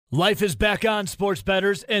Life is back on, sports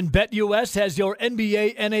bettors, and BetUS has your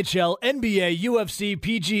NBA, NHL, NBA, UFC,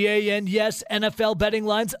 PGA, and yes, NFL betting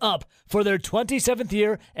lines up for their 27th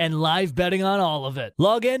year and live betting on all of it.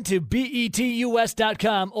 Log in to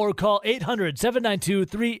betus.com or call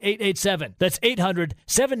 800-792-3887. That's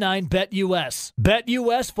 800-79-BET-US.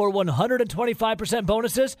 BetUS for 125%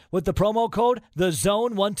 bonuses with the promo code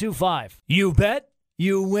THEZONE125. You bet,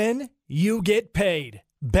 you win, you get paid.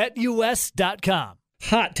 BetUS.com.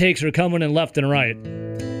 Hot takes are coming in left and right.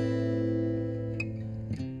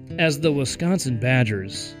 As the Wisconsin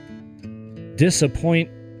Badgers disappoint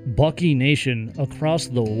Bucky Nation across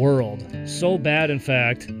the world. So bad, in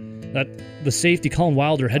fact, that the safety Colin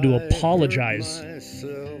Wilder had to apologize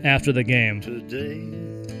after the game.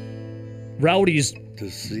 Rowdy's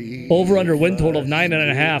over-under win total of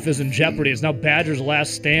 9.5 is in jeopardy. It's now Badgers'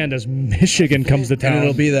 last stand as Michigan comes to town. And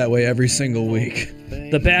it'll be that way every single week.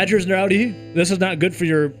 The Badgers, Rowdy, this is not good for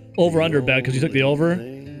your over-under bet because you took the over.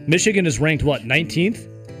 Michigan is ranked, what, 19th?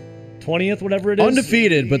 20th, whatever it is?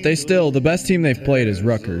 Undefeated, but the best team they've played is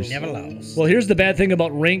Rutgers. Never lost. Well, here's the bad thing about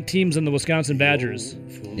ranked teams in the Wisconsin Badgers.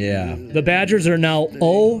 Yeah. The Badgers are now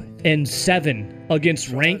 0-7 against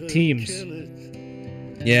ranked teams.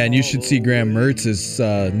 Yeah, and you should see Graham Mertz's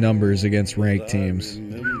numbers against ranked teams.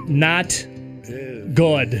 Not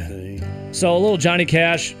good. So a little Johnny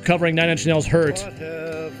Cash covering Nine Inch Nails hurt.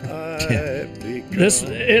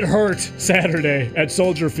 It hurt Saturday at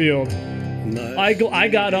Soldier Field. I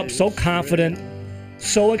got up so confident,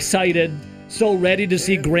 so excited, so ready to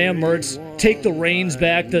see Graham Mertz take the reins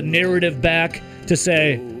back, the narrative back, to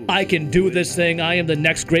say, I can do this thing. I am the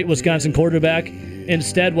next great Wisconsin quarterback.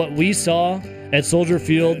 Instead, what we saw at Soldier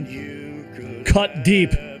Field, cut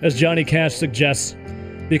deep, as Johnny Cash suggests.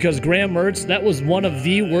 Because Graham Mertz, that was one of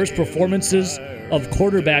the worst performances of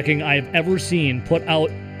quarterbacking I've ever seen put out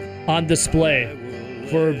on display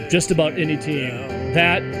for just about any team.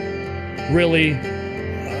 That really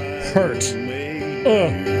hurt.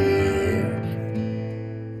 Ugh.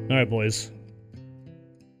 All right, boys.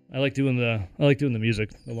 I like doing the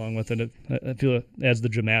music along with it. I feel it adds the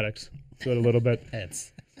dramatics to it a little bit.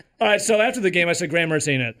 All right, so after the game, I said Graham Mertz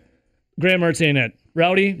ain't it. Graham Mertz ain't it.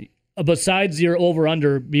 Rowdy, besides your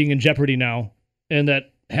over-under being in jeopardy now and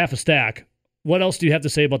that half a stack, what else do you have to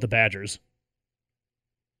say about the Badgers?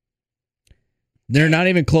 They're not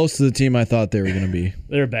even close to the team I thought they were going to be.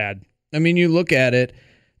 They're bad. I mean, you look at it,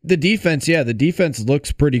 the defense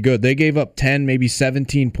looks pretty good. They gave up 10, maybe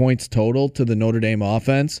 17 points total to the Notre Dame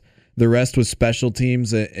offense. The rest was special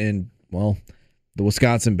teams and, well, the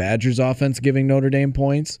Wisconsin Badgers offense giving Notre Dame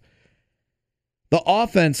points. The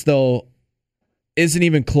offense, though, isn't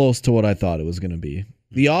even close to what I thought it was going to be.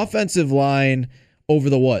 The offensive line over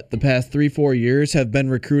the past 3-4 years have been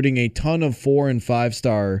recruiting a ton of 4- and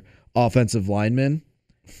 5-star offensive linemen.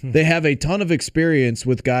 They have a ton of experience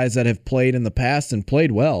with guys that have played in the past and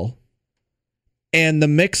played well. And the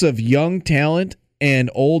mix of young talent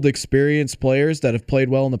and old experienced players that have played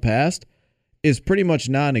well in the past is pretty much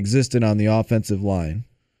non-existent on the offensive line.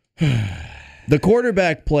 The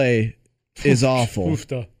quarterback play is awful.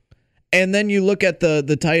 And then you look at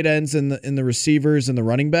the tight ends and the receivers and the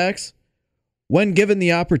running backs. When given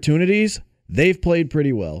the opportunities, they've played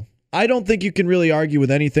pretty well. I don't think you can really argue with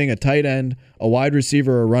anything a tight end, a wide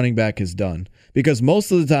receiver, or a running back has done. Because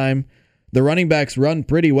most of the time, the running backs run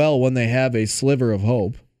pretty well when they have a sliver of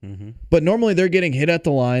hope. Mm-hmm. But normally they're getting hit at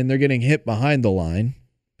the line. They're getting hit behind the line.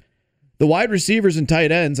 The wide receivers and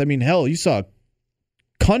tight ends, I mean, hell, you saw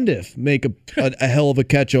Cundiff make a hell of a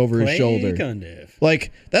catch over his shoulder. Cundiff.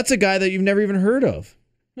 Like, that's a guy that you've never even heard of.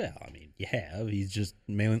 Well, I mean, you have. He's just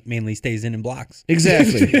mainly stays in blocks.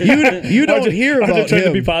 Exactly. You don't hear about him.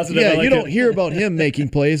 To be positive, yeah, like you don't hear about him making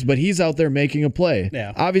plays, but he's out there making a play.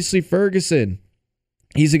 Yeah. Obviously, Ferguson,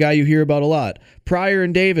 he's a guy you hear about a lot. Pryor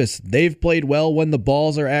and Davis, they've played well when the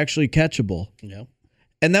balls are actually catchable. Yeah.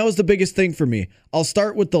 And that was the biggest thing for me. I'll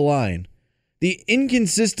start with the line. The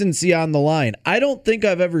inconsistency on the line. I don't think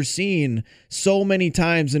I've ever seen so many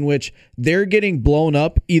times in which they're getting blown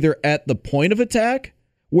up either at the point of attack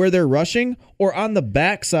where they're rushing or on the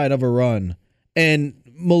backside of a run. And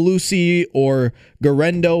Malusi or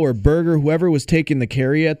Garendo or Berger, whoever was taking the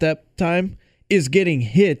carry at that time, is getting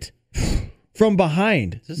hit from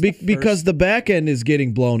behind because the back end is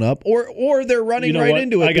getting blown up or they're running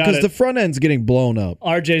into it because the front end's getting blown up.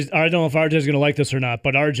 I don't know if RJ's going to like this or not,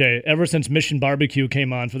 but RJ, ever since Mission Barbecue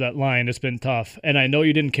came on for that line, it's been tough. And I know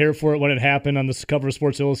you didn't care for it when it happened on the cover of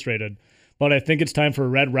Sports Illustrated, but I think it's time for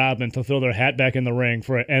Red Robin to throw their hat back in the ring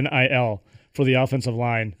for an NIL for the offensive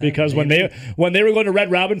line. Because when they were going to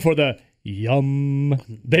Red Robin for the Yum.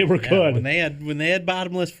 They were good. When they had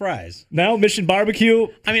bottomless fries. Now Mission Barbecue.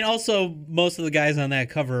 I mean, also most of the guys on that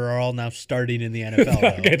cover are all now starting in the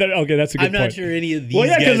NFL. Okay, that's a good I'm point. not sure any of these. Well,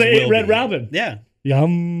 yeah, because they ate Red be. Robin. Yeah.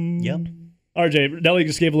 Yum. RJ, Nelly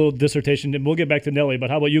just gave a little dissertation, and we'll get back to Nelly.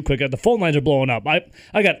 But how about you, quick? The phone lines are blowing up.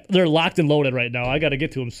 They're locked and loaded right now. I got to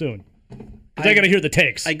get to them soon because I got to hear the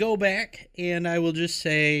takes. I go back and I will just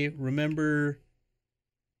say, remember,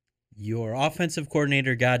 your offensive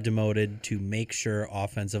coordinator got demoted to make sure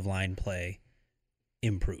offensive line play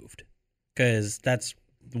improved, because that's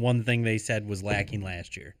one thing they said was lacking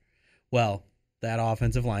last year. Well, that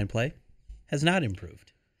offensive line play has not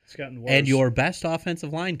improved. It's gotten worse. And your best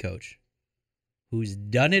offensive line coach, who's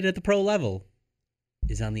done it at the pro level,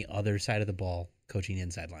 is on the other side of the ball coaching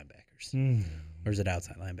inside linebackers. Or is it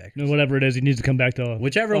outside linebackers? Whatever it is, he needs to come back to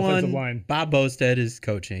whichever offensive one line. Bob Bostad is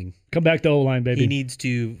coaching. Come back to O-line, baby. He needs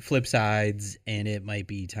to flip sides, and it might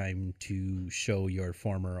be time to show your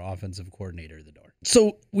former offensive coordinator the door.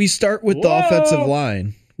 So we start with the offensive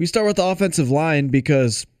line. We start with the offensive line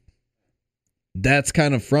because that's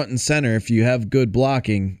kind of front and center. If you have good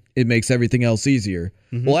blocking, it makes everything else easier.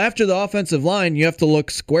 Mm-hmm. Well, after the offensive line, you have to look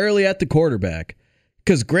squarely at the quarterback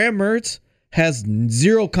because Graham Mertz has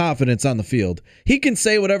zero confidence on the field. He can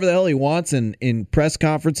say whatever the hell he wants in press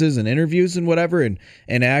conferences and interviews and whatever and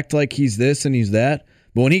act like he's this and he's that.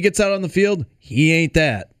 But when he gets out on the field, he ain't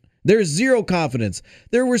that. There's zero confidence.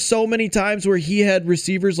 There were so many times where he had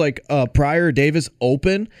receivers like Pryor Davis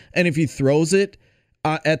open, and if he throws it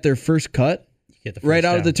at their first cut, right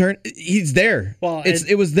out of the turn, he's there. Well,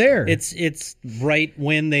 it was there. It's right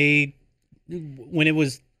when they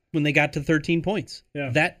got to 13 points. Yeah.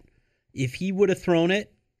 That if he would have thrown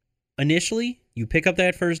it initially, you pick up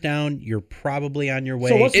that first down, you're probably on your way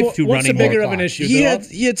to running more clock. What's the bigger of an issue? He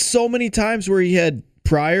had so many times where he had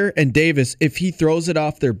Pryor and Davis, if he throws it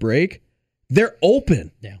off their break, they're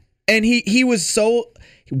open. Yeah. And he was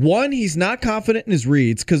he's not confident in his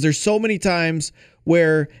reads because there's so many times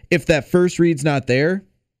where if that first read's not there,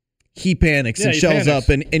 he panics and shells up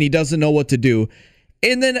and he doesn't know what to do.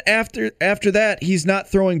 And then after that, he's not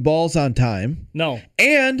throwing balls on time. No.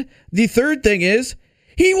 And the third thing is,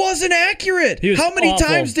 he wasn't accurate. How many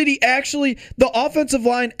times did the offensive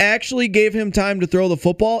line actually gave him time to throw the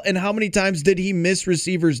football, and how many times did he miss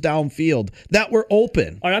receivers downfield that were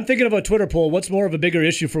open? All right, I'm thinking of a Twitter poll. What's more of a bigger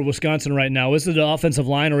issue for Wisconsin right now? Is it the offensive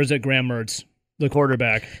line or is it Graham Mertz, the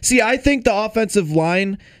quarterback? See, I think the offensive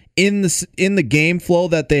line in the game flow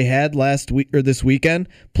that they had last week or this weekend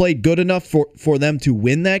played good enough for them to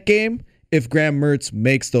win that game. If Graham Mertz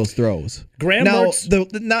makes those throws.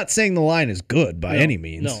 Mertz, not saying the line is good by any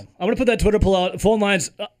means. No. I'm going to put that Twitter poll out. Phone lines,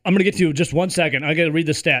 I'm going to get to you just 1 second. I got to read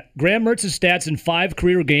the stat. Graham Mertz's stats in 5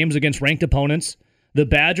 career games against ranked opponents. The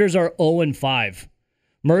Badgers are 0-5.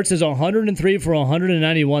 Mertz is 103 for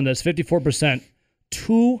 191. That's 54%.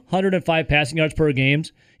 205 passing yards per game.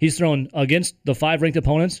 He's thrown against the 5 ranked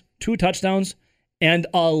opponents, 2 touchdowns, and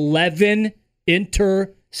 11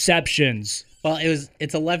 interceptions. Well,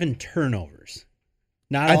 it's 11 turnovers.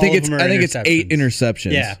 I think it's 8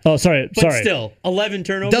 interceptions. Yeah. Oh, sorry. But still, 11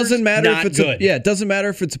 turnovers. Doesn't matter if it's good. it doesn't matter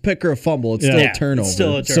if it's a pick or a fumble. It's still a turnover. It's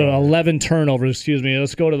still a turnover. So 11 turnovers. Excuse me.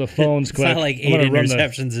 Let's go to the phones quick. It's not like 8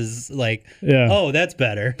 interceptions is like. Yeah. Oh, that's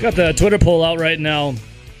better. Got the Twitter poll out right now.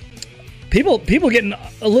 People getting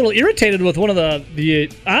a little irritated with one of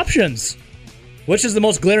the options. Which is the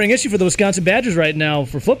most glaring issue for the Wisconsin Badgers right now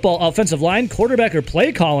for football? Offensive line, quarterback, or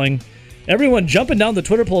play calling? Everyone jumping down the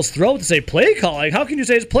Twitter poll's throat to say play calling. How can you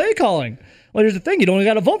say it's play calling? Well, here's the thing. You don't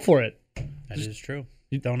got to vote for it. That is true.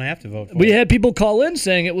 You don't have to vote for it. We had people call in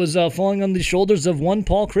saying it was falling on the shoulders of one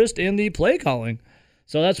Paul Christ and the play calling.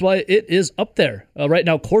 So that's why it is up there. Right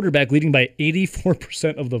now, quarterback leading by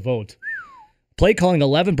 84% of the vote. Play calling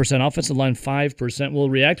 11%, offensive line 5%.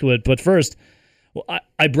 We'll react to it. But first,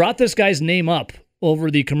 I brought this guy's name up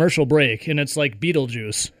over the commercial break, and it's like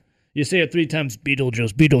Beetlejuice. You say it 3 times,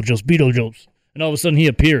 Beetlejuice, Beetlejuice, Beetlejuice, and all of a sudden he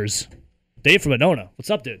appears. Dave from Winona. What's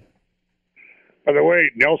up, dude? By the way,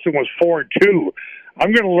 Nelson was 4-2.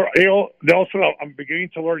 I'm going to learn, Nelson, I'm beginning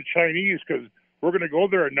to learn Chinese because we're going to go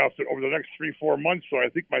there enough over the next 3-4 months, so I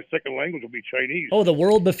think my second language will be Chinese. Oh, the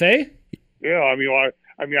World Buffet? Yeah, I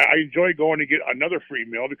enjoy going to get another free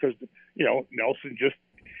meal because, Nelson just,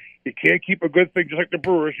 you can't keep a good thing just like the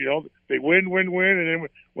Brewers. They win, and then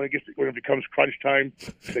when it becomes crunch time,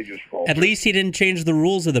 they just fall. At least he didn't change the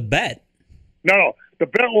rules of the bet. No. The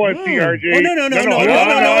bet was CRJ. Oh, no.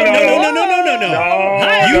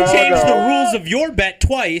 You changed the rules of your bet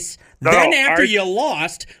twice. Then after you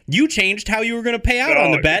lost, you changed how you were going to pay out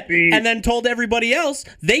on the bet, and then told everybody else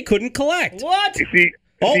they couldn't collect. What? You see,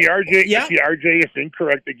 See, RJ, yeah. see, RJ is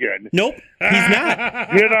incorrect again. Nope, he's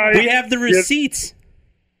not. Did I? We have the receipts.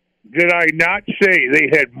 Did I not say they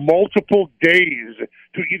had multiple days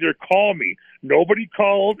to either call me? Nobody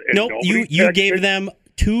called. And Nope, nobody you texted. gave them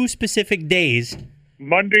 2 specific days,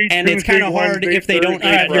 Monday, and Tuesday, it's kind of hard Wednesday, if they don't Thursday,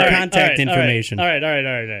 have your Friday. contact information. All right.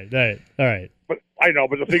 But I know,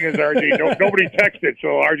 but the thing is, RJ, nobody texted, so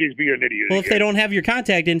RJ's being an idiot. Well, if again. they don't have your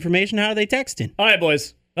contact information, how are they texting? All right,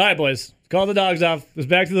 boys. Call the dogs off. Let's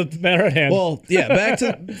back to the matter at hand. Well, yeah, back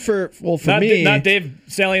to for not, me. not Dave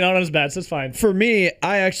sailing out on his bets. That's fine. For me,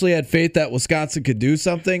 I actually had faith that Wisconsin could do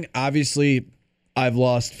something. Obviously, I've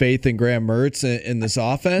lost faith in Graham Mertz in this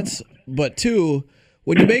offense. But two,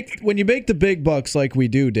 when you make the big bucks like we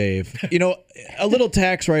do, Dave, a little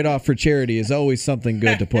tax write-off for charity is always something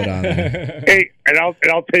good to put on there. Hey, and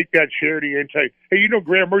I'll take that charity and say, hey,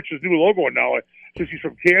 Graham Mertz's new logo now, since he's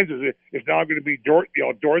from Kansas, is now going to be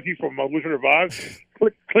Dorothy from Wizard of Oz,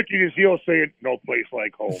 clicking his heels saying, "No place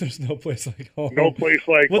like home." There's no place like home. No place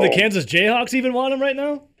like Will home. the Kansas Jayhawks even want him right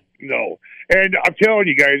now? No. And I'm telling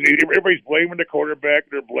you guys, everybody's blaming the quarterback.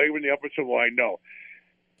 They're blaming the offensive line. No.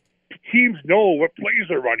 Teams know what plays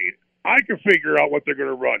they're running. I can figure out what they're going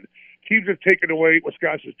to run. Teams have taken away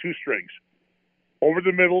Wisconsin's 2 strings, over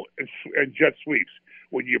the middle and jet sweeps.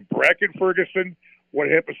 When you bracket Ferguson, what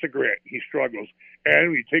happens to Grant? He struggles.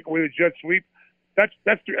 And when you take away the jet sweep, that's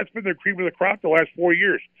been the cream of the crop the last 4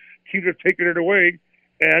 years. Teams have taken it away,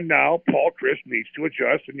 and now Paul Chryst needs to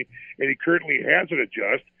adjust, and he currently hasn't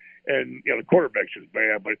adjusted. And the quarterback's just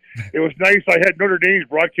bad. But it was nice. I had Notre Dame's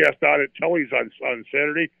broadcast on at Tully's on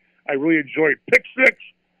Saturday. I really enjoyed pick six.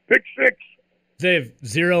 Dave,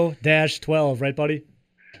 0-12, right, buddy?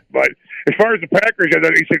 But as far as the Packers,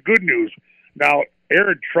 he said good news. Now,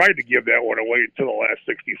 Aaron tried to give that one away until the last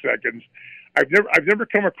 60 seconds. I've never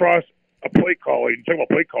come across a play calling. Talking about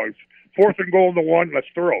play calling, 4th and goal in the 1, let's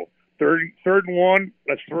throw. Third and 1,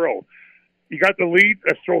 let's throw. You got the lead,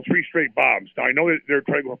 let's throw 3 straight bombs. Now I know that they're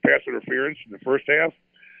trying to go pass interference in the first half,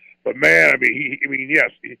 but man,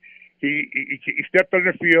 yes, he stepped on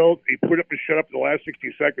the field. He put up and shut up in the last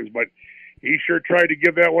 60 seconds, but he sure tried to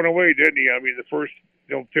give that one away, didn't he? The first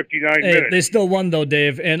 59 minutes. They still won though,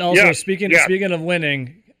 Dave. And also Yeah, speaking yeah. of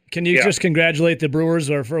winning, can you Yeah. just congratulate the Brewers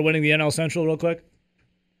for winning the NL Central real quick?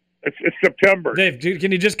 It's September. Dave,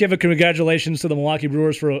 can you just give a congratulations to the Milwaukee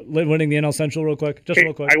Brewers for winning the NL Central real quick? Just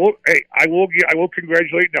real quick. I will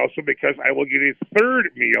congratulate Nelson because I will get his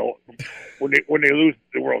 3rd meal when they lose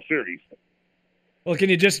the World Series. Well,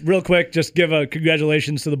 can you just real quick just give a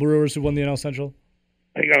congratulations to the Brewers who won the NL Central?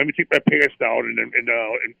 Hang on, let me take my pants down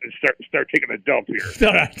and start taking a dump here.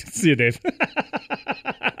 All right. See you, Dave.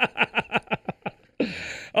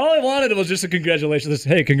 All I wanted was just a congratulations.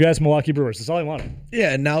 Hey, congrats, Milwaukee Brewers. That's all I wanted.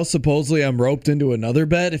 Yeah, and now supposedly I'm roped into another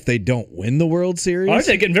bet if they don't win the World Series.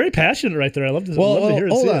 RJ getting very passionate right there. I love to, Well, love to hear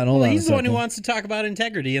it. hold See it. on, hold on. He's a the one who second. wants to talk about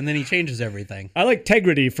integrity, and then he changes everything. I like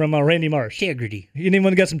Tegrity from Randy Marsh. Integrity.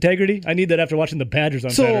 Anyone got some Tegrity? I need that after watching the Badgers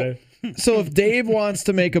on Saturday. So if Dave wants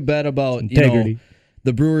to make a bet about Integrity.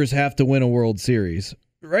 the Brewers have to win a World Series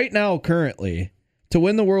right now, currently to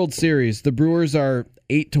win the World Series, the Brewers are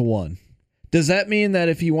 8-1. Does that mean that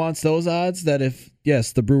if he wants those odds, that if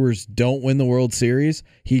the Brewers don't win the World Series,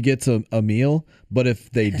 he gets a meal, but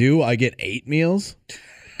if they do, I get 8 meals?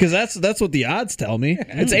 Because that's what the odds tell me.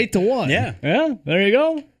 It's 8-1. Yeah. Yeah, there you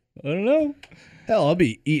go. I don't know. Hell, I'll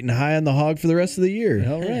be eating high on the hog for the rest of the year.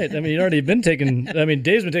 All right. You've already been taking.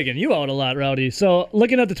 Dave's been taking you out a lot, Rowdy. So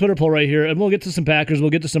looking at the Twitter poll right here, and we'll get to some Packers, we'll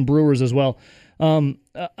get to some Brewers as well. I'm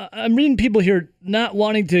reading people here not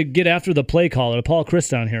wanting to get after the play caller, Paul Chryst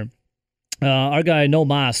down here. Our guy No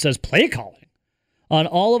Mas says play calling. On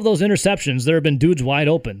all of those interceptions, there have been dudes wide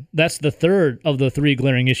open. That's the 3rd of the 3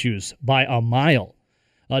 glaring issues by a mile.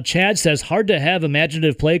 Chad says hard to have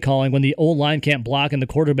imaginative play calling when the O-line can't block and the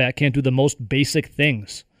quarterback can't do the most basic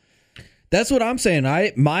things. That's what I'm saying.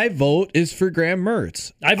 My vote is for Graham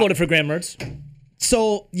Mertz. I voted for Graham Mertz.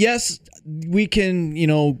 So, yes, we can,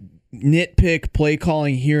 nitpick play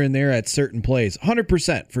calling here and there at certain plays.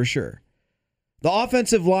 100% for sure. The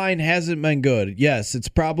offensive line hasn't been good. Yes, it's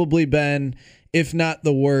probably been, if not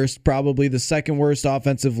the worst, probably the 2nd worst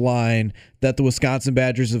offensive line that the Wisconsin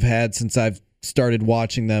Badgers have had since I've started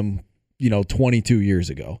watching them, 22 years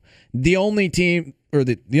ago. The only team with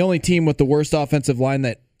the worst offensive line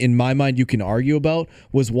that in my mind you can argue about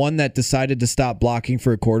was one that decided to stop blocking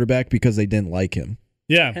for a quarterback because they didn't like him.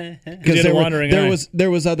 Yeah, Because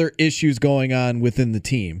there was other issues going on within the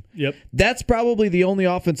team. Yep. That's probably the only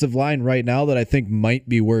offensive line right now that I think might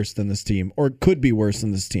be worse than this team or could be worse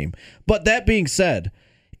than this team. But that being said,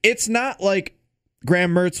 it's not like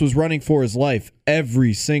Graham Mertz was running for his life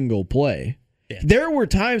every single play. There were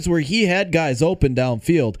times where he had guys open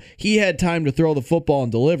downfield. He had time to throw the football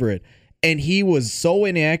and deliver it, and he was so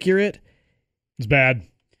inaccurate. It's bad.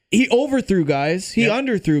 He overthrew guys. He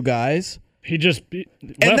underthrew guys. He just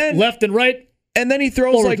then- left and right. And then he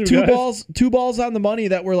throws like Overthrew two balls on the money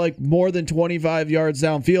that were like more than 25 yards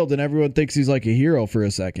downfield, and everyone thinks he's like a hero for a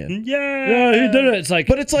second. Yeah, he did it. It's like,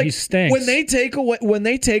 But it's like he stinks. when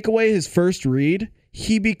they take away his first read,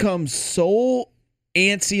 he becomes so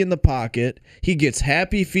antsy in the pocket. He gets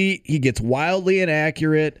happy feet. He gets wildly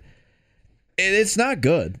inaccurate. It's not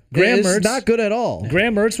good. It's not good at all.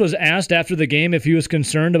 Graham Mertz was asked after the game if he was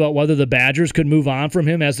concerned about whether the Badgers could move on from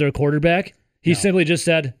him as their quarterback. He simply just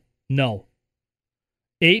said no.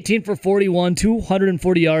 18 for 41,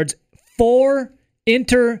 240 yards, 4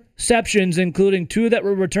 interceptions, including 2 that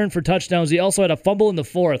were returned for touchdowns. He also had a fumble in the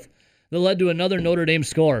 4th that led to another Notre Dame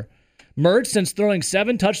score. Mertz, since throwing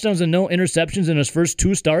 7 touchdowns and no interceptions in his first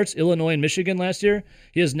 2 starts, Illinois and Michigan last year,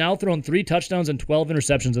 he has now thrown 3 touchdowns and 12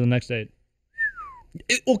 interceptions in the next 8.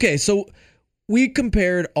 Okay, so we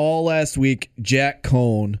compared all last week Jack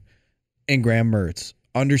Cohn and Graham Mertz.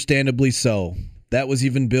 Understandably so. That was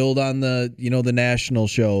even billed on the national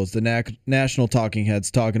shows, the national talking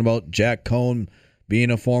heads talking about Jack Cohn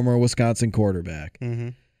being a former Wisconsin quarterback. Mm-hmm.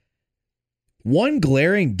 One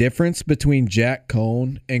glaring difference between Jack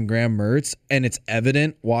Cohn and Graham Mertz, and it's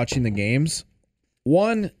evident watching the games.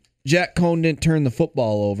 One, Jack Cohn didn't turn the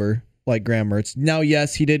football over like Graham Mertz. Now,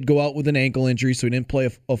 yes, he did go out with an ankle injury, so he didn't play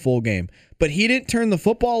a full game. But he didn't turn the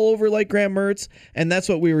football over like Graham Mertz, and that's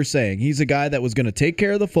what we were saying. He's a guy that was going to take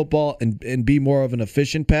care of the football and be more of an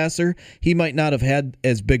efficient passer. He might not have had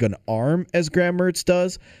as big an arm as Graham Mertz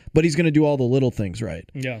does, but he's going to do all the little things right.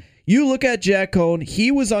 Yeah. You look at Jack Cohn, he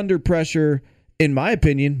was under pressure, in my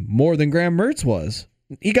opinion, more than Graham Mertz was.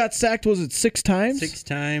 He got sacked, was it 6 times? 6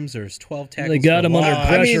 times. There's 12 tackles. They got him under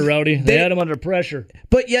pressure, I mean, Rowdy. They had him under pressure.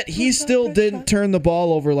 But yet he still didn't turn the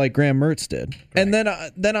ball over like Graham Mertz did. Right. And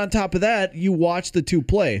then on top of that, you watch the two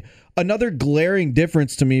play. Another glaring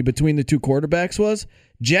difference to me between the two quarterbacks was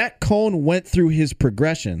Jack Cohn went through his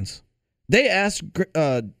progressions. They asked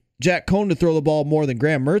Jack Cohn to throw the ball more than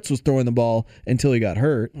Graham Mertz was throwing the ball until he got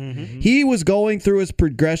hurt. Mm-hmm. He was going through his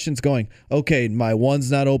progressions going, okay, my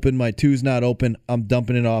 1's not open, my 2's not open, I'm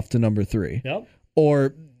dumping it off to number 3. Yep.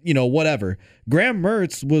 Or, whatever. Graham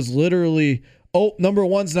Mertz was literally, oh, number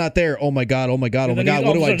 1's not there. Oh my God, what do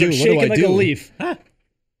I do? What do I do? A leaf. Got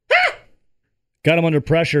him under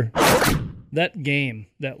pressure. That game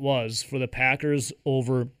that was for the Packers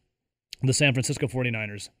over the San Francisco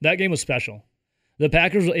 49ers, that game was special. The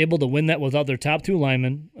Packers were able to win that without their top 2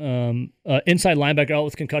 linemen. Inside linebacker out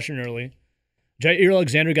with concussion early. Jair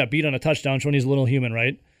Alexander got beat on a touchdown, showing he's a little human,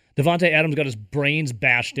 right? Devontae Adams got his brains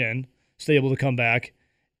bashed in, still able to come back.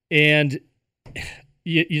 And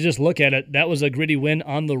you just look at it, that was a gritty win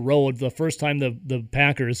on the road. The first time the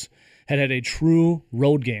Packers had a true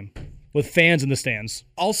road game with fans in the stands.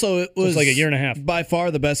 Also, it was like a year and a half. By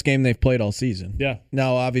far the best game they've played all season. Yeah.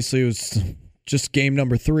 Now, obviously, it was just game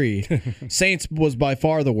number 3. Saints was by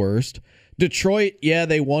far the worst. Detroit, yeah,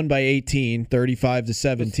 they won by 18,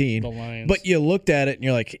 35-17. The Lions. But you looked at it and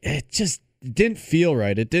you're like, it just didn't feel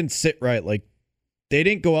right. It didn't sit right. Like, they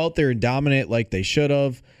didn't go out there and dominate like they should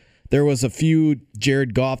have. There was a few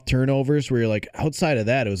Jared Goff turnovers where you're like, outside of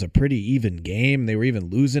that, it was a pretty even game. They were even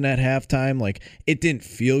losing at halftime. Like, it didn't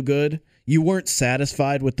feel good. You weren't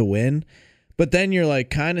satisfied with the win. But then you're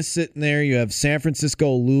like kind of sitting there. You have San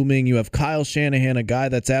Francisco looming. You have Kyle Shanahan, a guy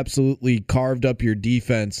that's absolutely carved up your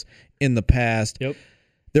defense in the past. Yep.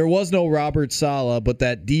 There was no Robert Saleh, but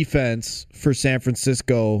that defense for San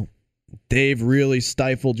Francisco, they've really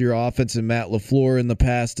stifled your offense and Matt LaFleur in the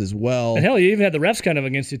past as well. And hell, you even had the refs kind of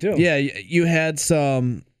against you too. Yeah, you had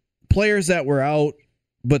some players that were out,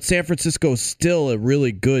 but San Francisco's still a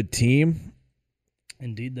really good team.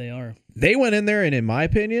 Indeed they are. They went in there, and in my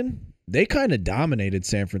opinion, they kind of dominated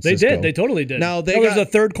San Francisco. They did. They totally did. Now there was a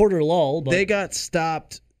third quarter lull. But they got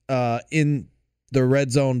stopped in the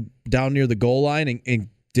red zone down near the goal line and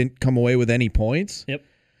didn't come away with any points. Yep.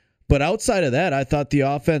 But outside of that, I thought the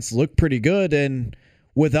offense looked pretty good. And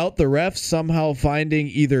without the refs somehow finding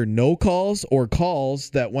either no calls or calls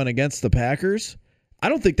that went against the Packers, I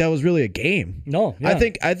don't think that was really a game. No. Yeah.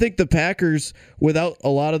 I think the Packers, without a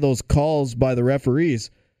lot of those calls by the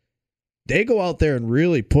referees, they go out there and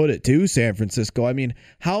really put it to San Francisco. I mean,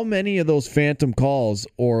 how many of those phantom calls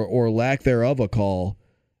or lack thereof a call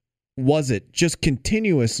was it just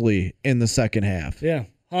continuously in the second half? Yeah.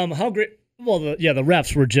 How great? Well, the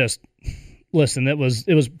refs were just. Listen, it was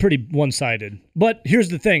pretty one-sided. But here's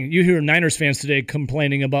the thing: you hear Niners fans today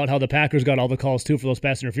complaining about how the Packers got all the calls too for those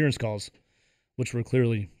pass interference calls. which were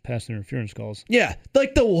clearly pass interference calls. Yeah,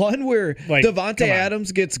 like the one where Like, Devontae come on.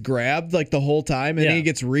 Adams gets grabbed like the whole time and Yeah. then he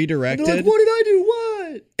gets redirected. They're like, what did I do?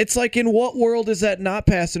 What? It's like, in what world is that not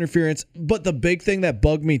pass interference? But the big thing that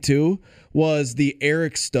bugged me too was the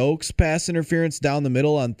Eric Stokes pass interference down the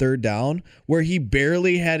middle on 3rd down, where he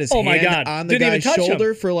barely had his Oh my hand God. on the Didn't even guy's touch him.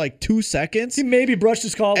 shoulder for like 2 seconds. He maybe brushed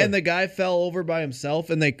his collar. And the guy fell over by himself,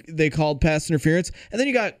 and they called pass interference. And then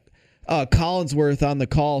you got Collinsworth on the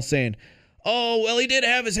call saying, "Oh, well, he did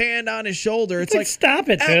have his hand on his shoulder." It's like, stop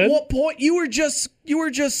it, at dude. what point you were just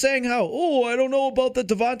saying how, "Oh, I don't know about the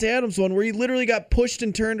Devontae Adams one," where he literally got pushed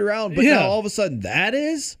and turned around, but Yeah. now all of a sudden that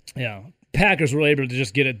is? Yeah. Packers were able to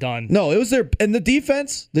just get it done. No, it was their, and the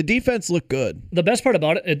defense looked good. The best part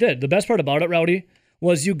about it did. The best part about it, Rowdy,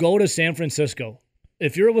 was you go to San Francisco.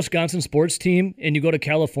 If you're a Wisconsin sports team and you go to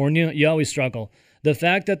California, you always struggle. The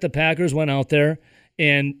fact that the Packers went out there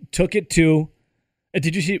and took it to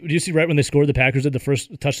did you see right when they scored, the Packers did the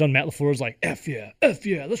first touchdown, Matt LaFleur was like, F yeah, that's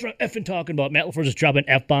what I'm effing talking about. Matt LaFleur just dropping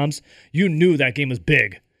F-bombs. You knew that game was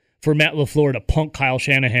big for Matt LaFleur to punk Kyle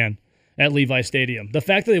Shanahan at Levi Stadium. The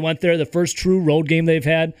fact that they went there, the first true road game they've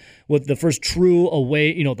had, with the first true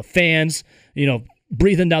away, the fans,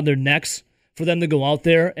 breathing down their necks, for them to go out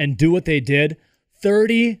there and do what they did.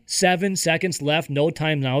 37 seconds left, no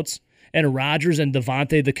timeouts, and Rodgers and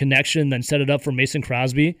Devontae, the connection, then set it up for Mason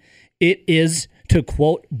Crosby. It is, to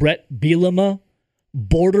quote Brett Bielema,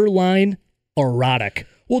 borderline erotic.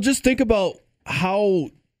 Well, just think about how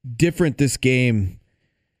different this game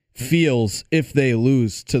feels if they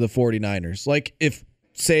lose to the 49ers. Like, if,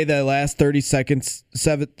 say, that last 37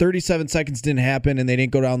 seconds didn't happen and they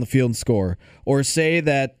didn't go down the field and score, or say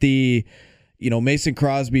that the Mason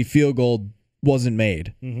Crosby field goal wasn't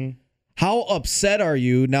made. Mm-hmm. How upset are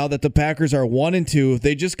you now that the Packers are 1-2?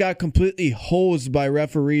 They just got completely hosed by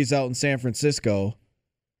referees out in San Francisco.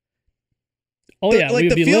 Oh, yeah, like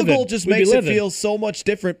we'd the be field livid. goal just We'd be makes it livid. feel so much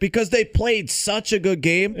different because they played such a good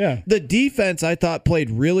game. Yeah. The defense, I thought,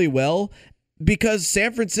 played really well because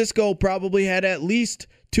San Francisco probably had at least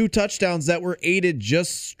 2 touchdowns that were aided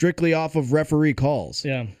just strictly off of referee calls.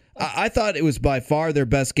 Yeah. I thought it was by far their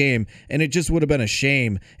best game, and it just would have been a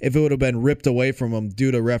shame if it would have been ripped away from them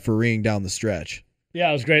due to refereeing down the stretch. Yeah,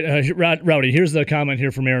 it was great. Rowdy, here's the comment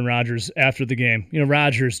here from Aaron Rodgers after the game.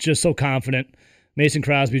 Rodgers just so confident. Mason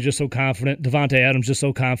Crosby just so confident. Devontae Adams just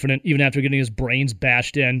so confident, even after getting his brains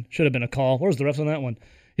bashed in. Should have been a call. Where's the refs on that one?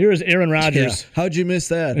 Here is Aaron Rodgers. Yeah. How'd you miss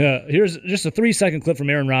that? Yeah, here's just a 3-second clip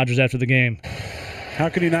from Aaron Rodgers after the game. How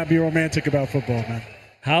can you not be romantic about football, man?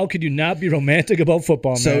 How could you not be romantic about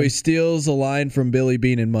football, man? So he steals a line from Billy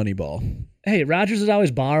Bean in Moneyball. Hey, Rodgers is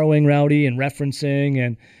always borrowing, Rowdy, and referencing,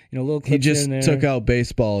 and little clips He just here and there. took out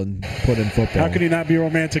baseball and put in football. How can you not be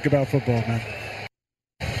romantic about football, man?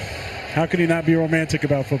 How can you not be romantic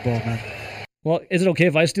about football, man? Well, is it okay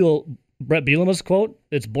if I steal Brett Bielema's quote?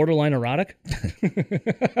 It's borderline erotic.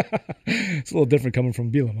 It's a little different coming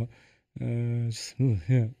from Bielema.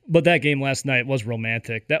 Yeah. But that game last night was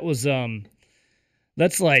romantic. That was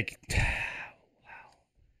that's like,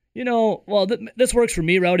 wow. This works for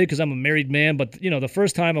me, Rowdy, because I'm a married man. But the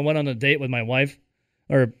first time I went on a date with my wife,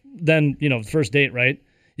 or then the first date, right?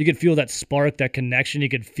 You could feel that spark, that connection. You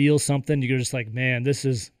could feel something. You're just like, man, this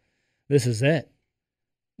is it.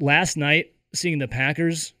 Last night, seeing the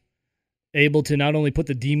Packers able to not only put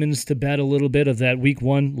the demons to bed a little bit of that Week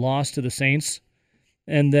 1 loss to the Saints,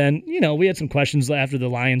 and then we had some questions after the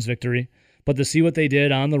Lions victory. But to see what they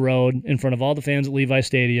did on the road in front of all the fans at Levi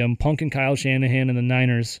Stadium, punking Kyle Shanahan and the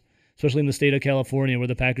Niners, especially in the state of California where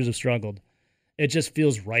the Packers have struggled, it just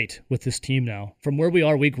feels right with this team now. From where we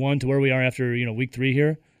are Week 1 to where we are after Week 3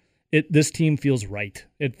 here, this team feels right.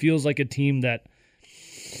 It feels like a team that,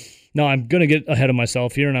 now I'm going to get ahead of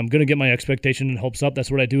myself here, and I'm going to get my expectation and hopes up. That's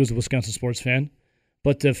what I do as a Wisconsin sports fan.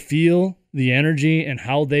 But to feel the energy and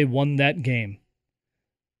how they won that game,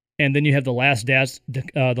 and then you have the last dance,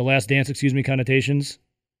 connotations.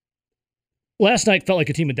 Last night felt like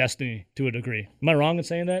a team of destiny to a degree. Am I wrong in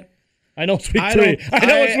saying that? I know it's Week 3. I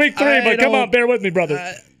know it's Week 3, but come on, bear with me, brother.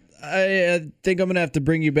 I think I'm going to have to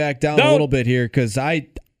bring you back down a little bit here because I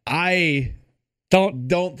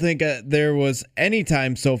don't think there was any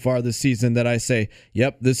time so far this season that I say,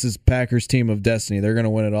 yep, this is Packers' team of destiny. They're going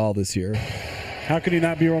to win it all this year. How can you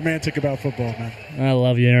not be romantic about football, man? I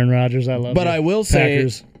love you, Aaron Rodgers. I love you. But I will say,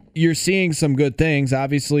 Packers. You're seeing some good things.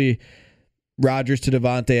 Obviously, Rodgers to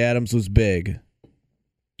Devontae Adams was big.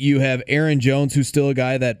 You have Aaron Jones, who's still a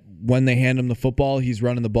guy that when they hand him the football, he's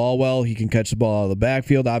running the ball well. He can catch the ball out of the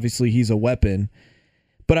backfield. Obviously, he's a weapon.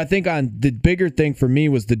 But I think on the bigger thing for me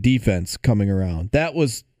was the defense coming around. That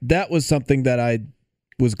was something that I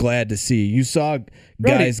was glad to see. You saw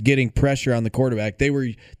guys getting pressure on the quarterback. They were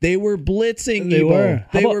blitzing. They were.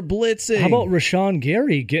 They were blitzing. How about Rashawn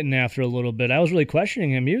Gary getting after a little bit? I was really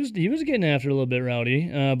questioning him. He was getting after a little bit, Rowdy.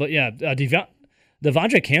 But yeah,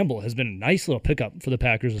 Devondre Campbell has been a nice little pickup for the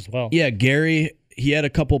Packers as well. Yeah, Gary, he had a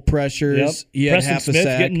couple pressures. Yep. He had Preston half Smith a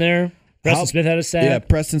sack. getting there. Preston Smith had a sack. Yeah,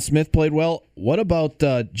 Preston Smith played well. What about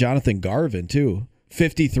Jonathan Garvin, too?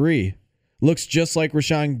 53. Looks just like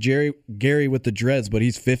Rashawn Gary with the dreads, but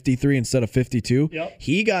he's 53 instead of 52. Yep.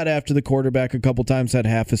 He got after the quarterback a couple times, had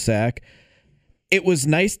half a sack. It was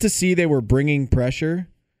nice to see they were bringing pressure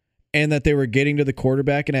and that they were getting to the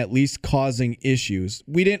quarterback and at least causing issues.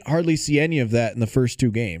 We didn't hardly see any of that in the first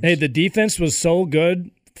two games. Hey, the defense was so good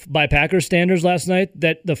by Packers standards last night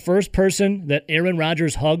that the first person that Aaron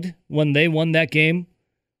Rodgers hugged when they won that game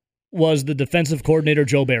was the defensive coordinator,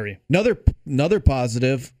 Joe Barry. Another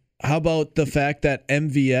positive. How about the fact that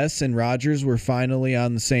MVS and Rodgers were finally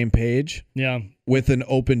on the same page? Yeah. With an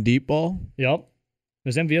open deep ball? Yep.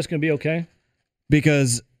 Is MVS going to be okay?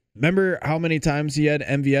 Because remember how many times he had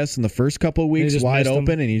MVS in the first couple of weeks wide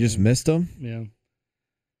open and he just missed them? Yeah.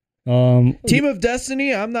 Team of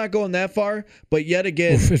Destiny, I'm not going that far, but yet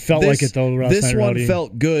again, it felt like it though. This one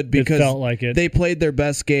felt good because it felt like it. They played their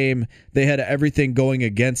best game. They had everything going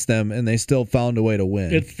against them, and they still found a way to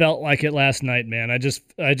win. It felt like it last night, man. I just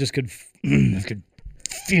could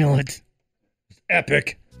feel it. It's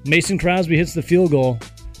epic. Mason Crosby hits the field goal.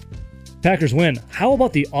 Packers win. How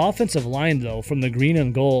about the offensive line though? From the green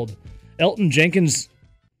and gold, Elton Jenkins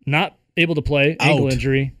not able to play, ankle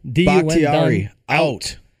injury. Bakhtiari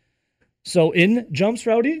out. So in jumps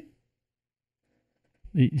Rowdy.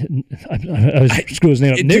 I screw his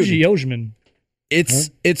name up. Niji Ojman.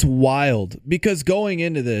 It's wild because going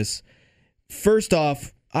into this, first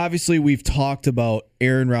off, obviously we've talked about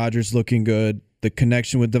Aaron Rodgers looking good, the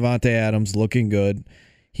connection with Devontae Adams looking good.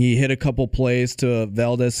 He hit a couple plays to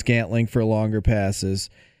Valdez-Scantling for longer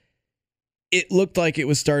passes. It looked like it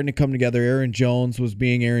was starting to come together. Aaron Jones was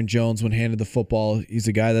being Aaron Jones when handed the football. He's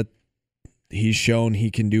a guy that he's shown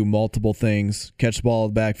he can do multiple things, catch the ball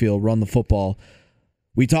in the backfield, run the football.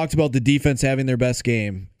 We talked about the defense having their best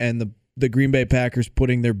game and the Green Bay Packers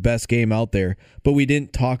putting their best game out there, but we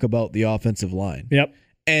didn't talk about the offensive line. Yep.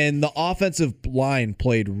 And the offensive line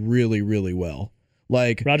played really, really well.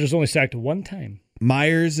 Like Rodgers only sacked one time.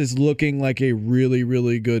 Myers is looking like a really,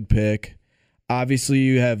 really good pick. Obviously,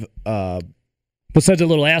 you have besides a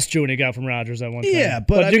little ass chewing he got from Rodgers at one time. Yeah,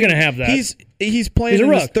 but you're going to have that. He's playing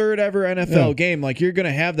in his third ever NFL game. Like, you're going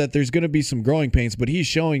to have that. There's going to be some growing pains, but he's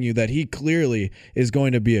showing you that he clearly is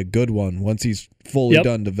going to be a good one once he's fully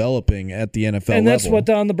done developing at the NFL level. And that's what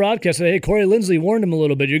on the broadcast, hey, Corey Linsley warned him a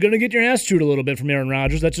little bit. You're going to get your ass chewed a little bit from Aaron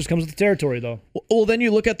Rodgers. That just comes with the territory, though. Well, then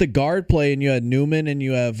you look at the guard play, and you had Newman and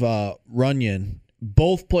you have Runyon.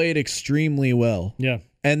 Both played extremely well. Yeah.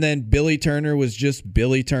 And then Billy Turner was just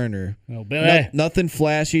Billy Turner. Oh, Billy. Nothing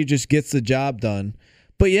flashy, just gets the job done.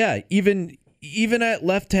 But yeah, even at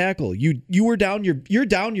left tackle, you're down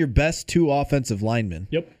your best two offensive linemen.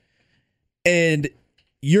 Yep. And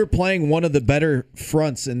you're playing one of the better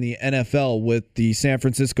fronts in the NFL with the San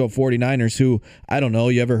Francisco 49ers, who, I don't know,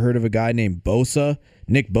 you ever heard of a guy named Bosa?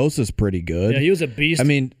 Nick Bosa's pretty good. Yeah, he was a beast. I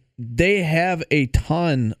mean, they have a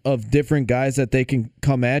ton of different guys that they can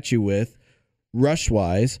come at you with,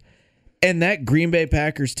 rush-wise. And that Green Bay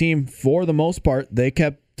Packers team, for the most part, they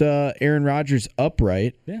kept Aaron Rodgers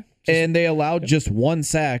upright. Yeah. And they allowed just one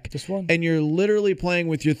sack. Just one. And you're literally playing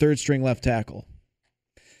with your third-string left tackle.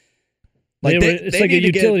 It's like a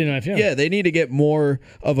utility knife, yeah. Yeah, they need to get more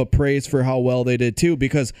of a praise for how well they did, too,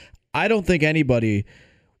 because I don't think anybody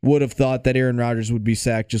would have thought that Aaron Rodgers would be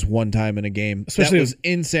sacked just one time in a game. Especially that was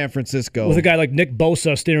in San Francisco. With a guy like Nick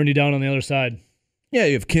Bosa staring you down on the other side. Yeah,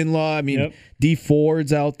 you have Kinlaw. I mean, D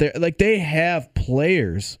Ford's out there. Like, they have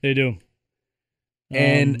players. They do.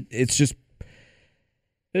 And it's just...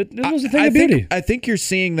 It was a thing of beauty. I think you're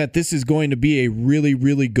seeing that this is going to be a really,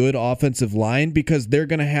 really good offensive line because they're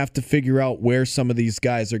going to have to figure out where some of these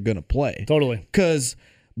guys are going to play. Totally. Because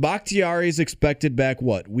Bakhtiari is expected back,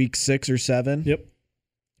 week 6 or 7? Yep.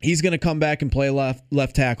 He's going to come back and play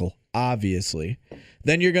left tackle, obviously.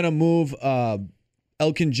 Then you're going to move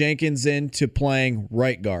Elkin Jenkins into playing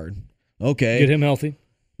right guard. Okay. Get him healthy.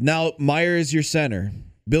 Now Meyer is your center.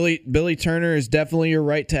 Billy Turner is definitely your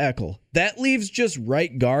right tackle. That leaves just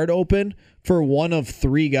right guard open for one of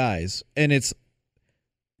 3 guys. And it's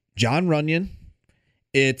John Runyon,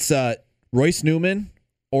 it's Royce Newman,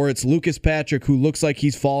 or it's Lucas Patrick, who looks like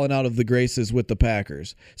he's fallen out of the graces with the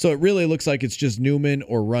Packers. So it really looks like it's just Newman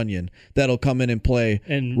or Runyon that'll come in and play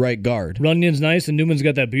right guard. Runyon's nice, and Newman's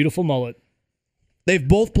got that beautiful mullet. They've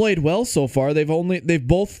both played well so far. They've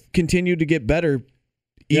both continued to get better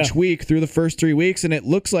each week through the first 3 weeks, and it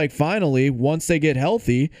looks like finally, once they get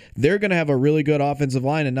healthy, they're going to have a really good offensive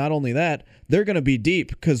line, and not only that, they're going to be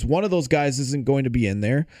deep because one of those guys isn't going to be in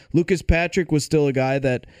there. Lucas Patrick was still a guy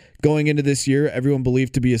that, going into this year, everyone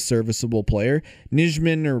believed to be a serviceable player.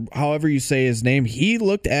 Nijman, or however you say his name, he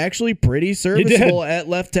looked actually pretty serviceable at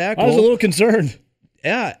left tackle. I was a little concerned.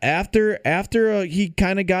 Yeah, after he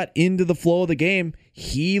kind of got into the flow of the game,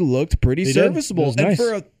 he looked pretty serviceable. Nice. And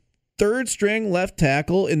for a third-string left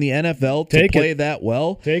tackle in the NFL to play that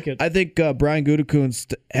well, I think Brian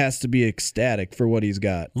Gutekunst has to be ecstatic for what he's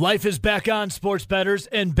got. Life is back on, sports bettors,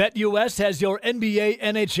 and BetUS has your NBA,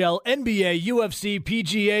 NHL, NBA, UFC,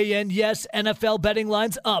 PGA, and yes, NFL betting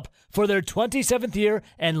lines up for their 27th year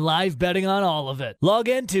and live betting on all of it. Log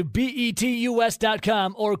in to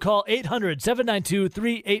betus.com or call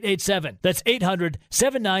 800-792-3887. That's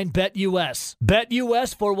 800-79-BET-US.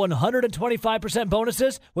 BetUS for 125%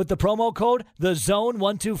 bonuses with the promo code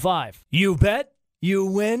THEZONE125. You bet, you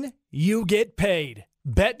win, you get paid.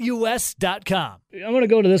 BetUS.com. I'm going to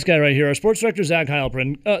go to this guy right here, our sports director, Zach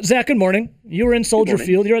Heilprin. Zach, good morning. You were in Soldier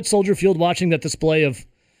Field. You're at Soldier Field watching that display of,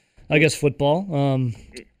 I guess, football.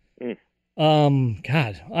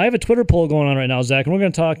 God, I have a Twitter poll going on right now, Zach, and we're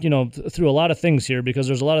going to talk, through a lot of things here because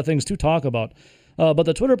there's a lot of things to talk about. But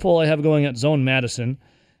the Twitter poll I have going at Zone Madison,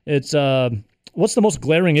 it's what's the most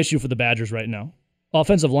glaring issue for the Badgers right now?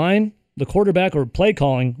 Offensive line, the quarterback, or play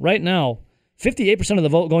calling? Right now, 58% of the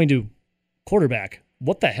vote going to quarterback.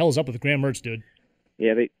 What the hell is up with Graham Mertz, dude?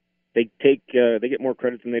 Yeah, they get more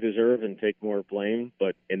credit than they deserve and take more blame.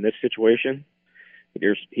 But in this situation,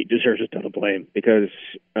 he deserves a ton of blame because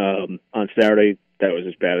on Saturday that was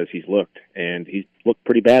as bad as he's looked, and he's looked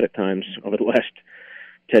pretty bad at times over the last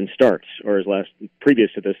 10 starts, or his last previous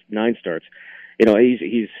to this 9 starts.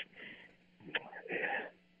 He's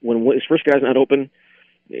when his first guy's not open,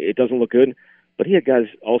 it doesn't look good. But he had guys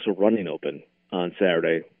also running open on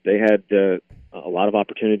Saturday. They had a lot of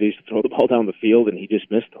opportunities to throw the ball down the field, and he just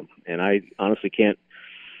missed them. And I honestly can't.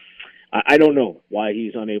 I don't know why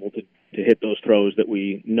he's unable to hit those throws that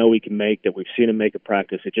we know he can make, that we've seen him make at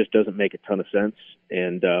practice. It just doesn't make a ton of sense.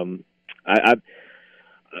 And I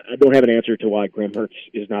don't have an answer to why Graham Mertz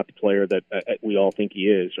is not the player that we all think he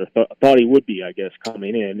is, or thought he would be, I guess,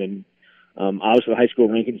 coming in. And obviously the high school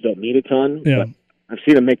rankings don't mean a ton, but I've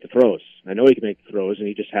seen him make the throws. I know he can make the throws, and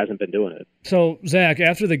he just hasn't been doing it. So, Zach,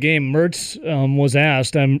 after the game, Mertz was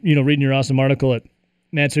asked, I'm reading your awesome article at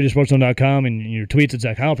MadCitySportsZone.com and your tweets at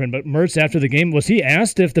Zach Heilprin, but Mertz, after the game, was he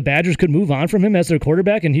asked if the Badgers could move on from him as their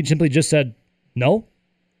quarterback, and he simply just said no?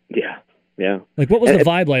 Yeah. Like, what was the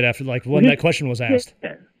vibe like after, when that question was asked?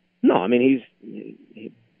 No, I mean,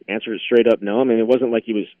 he answered it straight up no. I mean, it wasn't like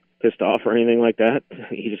he was pissed off or anything like that.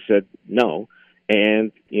 He just said no.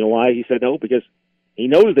 And you know why he said no? Because he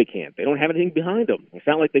knows they can't. They don't have anything behind them. It's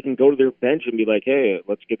not like they can go to their bench and be like, hey,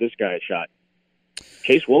 let's give this guy a shot.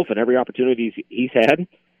 Chase Wolf, in every opportunity he's had,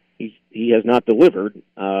 he has not delivered,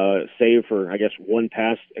 save for, I guess, one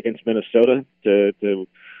pass against Minnesota to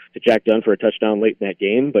Jack Dunn for a touchdown late in that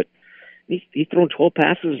game. But he's thrown 12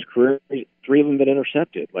 passes in his career. 3 of them been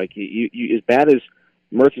intercepted. Like, you as bad as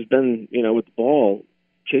Mertz has been, with the ball,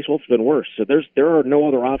 Chase Wolf's been worse. So there are no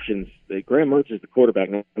other options. Graham Mertz is the quarterback.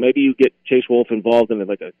 Now, maybe you get Chase Wolf involved in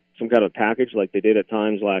some kind of package like they did at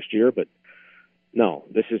times last year, but no,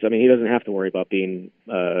 he doesn't have to worry about being,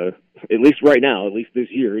 at least right now, at least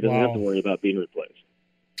this year, he doesn't have to worry about being replaced.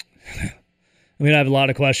 I have a lot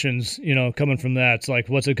of questions, coming from that. It's like,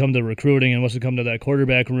 what's it come to recruiting and what's it come to that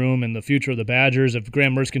quarterback room and the future of the Badgers? If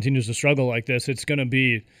Graham Mertz continues to struggle like this, it's going to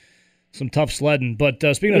be some tough sledding. But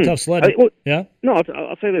speaking of tough sledding, yeah? No,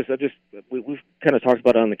 I'll say this. We've kind of talked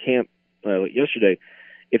about it on the camp yesterday.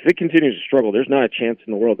 If it continues to struggle, there's not a chance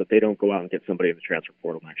in the world that they don't go out and get somebody in the transfer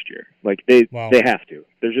portal next year. Like, they have to.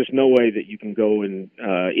 There's just no way that you can go and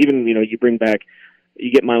even,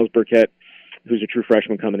 you get Miles Burkett, who's a true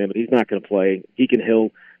freshman coming in, but he's not going to play. Deacon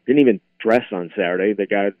Hill didn't even dress on Saturday,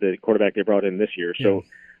 the quarterback they brought in this year. So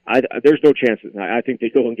there's no chance. I think they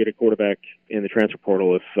go and get a quarterback in the transfer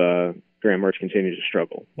portal if Graham Mertz continues to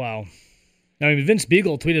struggle. Wow. Vince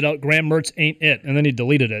Beagle tweeted out, Graham Mertz ain't it, and then he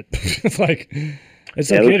deleted it. It's like, it's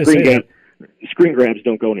okay to say that. Screen grabs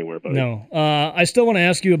don't go anywhere, buddy. No. I still want to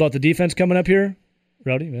ask you about the defense coming up here.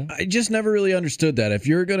 Rowdy, yeah. I just never really understood that. If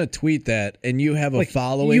you're going to tweet that and you have a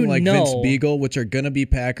following like Vince Beagle, which are going to be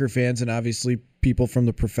Packer fans and obviously people from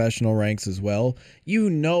the professional ranks as well,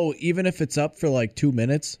 even if it's up for 2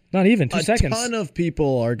 minutes, not even 2 seconds, a ton of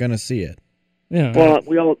people are going to see it. Yeah. Well,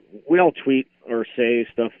 we all tweet or say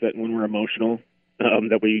stuff that when we're emotional,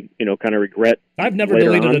 that we kind of regret. I've never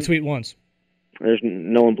deleted a tweet once.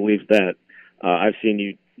 No one believes that. I've seen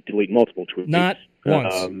you delete multiple tweets. Not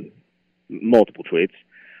once. Multiple tweets.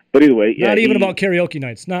 But either way, yeah. Not even about karaoke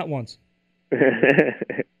nights. Not once.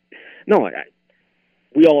 No,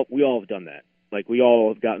 we all have done that. Like, we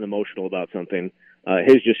all have gotten emotional about something.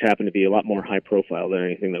 His just happened to be a lot more high profile than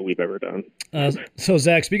anything that we've ever done. So,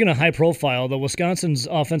 Zach, speaking of high profile, the Wisconsin's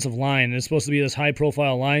offensive line is supposed to be this high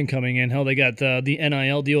profile line coming in. How they got the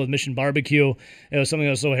NIL deal with Mission Barbecue. It was something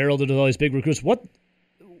that was so heralded with all these big recruits.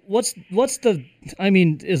 What's the? I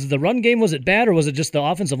mean, is the run game, was it bad, or was it just the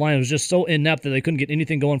offensive line was just so inept that they couldn't get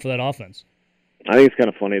anything going for that offense? I think it's kind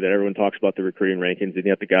of funny that everyone talks about the recruiting rankings, and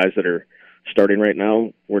yet the guys that are starting right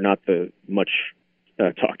now were not the much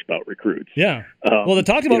talked about recruits. Yeah. Well, the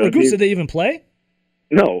talked about recruits, did they even play?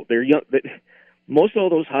 No, they're young. Most of all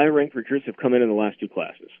those high-ranked recruits have come in the last two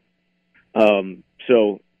classes.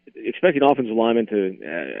 So expecting offensive linemen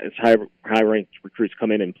to as high-ranked recruits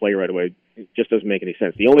come in and play right away, it just doesn't make any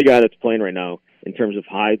sense. The only guy that's playing right now in terms of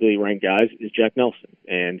highly ranked guys is Jack Nelson,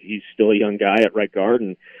 and he's still a young guy at right guard,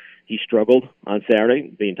 and he struggled on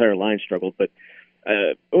Saturday. The entire line struggled, but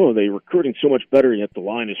they're recruiting so much better, yet the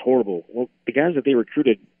line is horrible. Well, the guys that they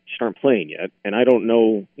recruited just aren't playing yet, and I don't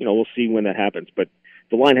know, we'll see when that happens, but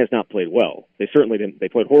the line has not played well. They certainly didn't. They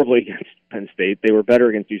played horribly against Penn State. They were better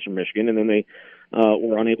against Eastern Michigan, and then they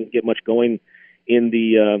were unable to get much going in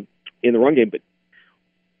the run game. But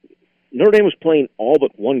Notre Dame was playing all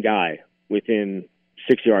but one guy within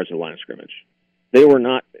 6 yards of the line of scrimmage. They were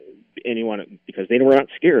not anyone because they were not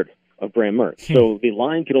scared of Graham Mertz. So the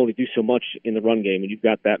line can only do so much in the run game, and you've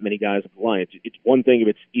got that many guys at the line. It's one thing if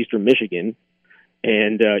it's Eastern Michigan,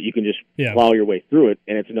 and you can just plow your way through it.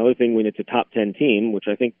 And it's another thing when it's a top 10 team, which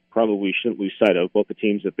I think probably we shouldn't lose sight of. Both the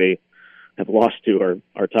teams that they have lost to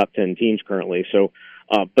are top 10 teams currently. So,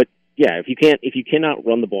 but yeah, if you cannot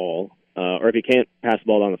run the ball, or if you can't pass the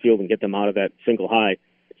ball down the field and get them out of that single high,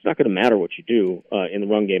 it's not going to matter what you do in the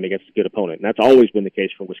run game against a good opponent. And that's always been the case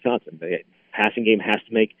for Wisconsin. The passing game has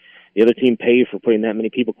to make the other team pay for putting that many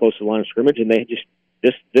people close to the line of scrimmage, and they just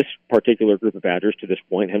this particular group of Badgers to this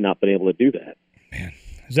point have not been able to do that. Man.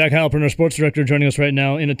 Zach Heilprin, our sports director, joining us right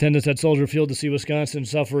now in attendance at Soldier Field to see Wisconsin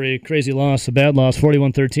suffer a crazy loss, a bad loss,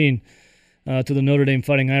 41-13 to the Notre Dame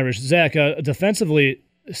Fighting Irish. Zach, defensively,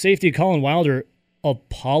 safety Colin Wilder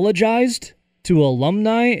apologized to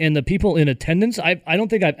alumni and the people in attendance. I don't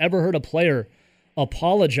think I've ever heard a player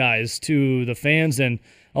apologize to the fans and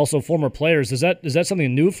also former players. Is that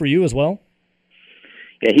something new for you as well?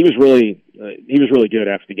 Yeah, he was really good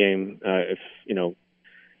after the game.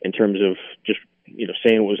 In terms of just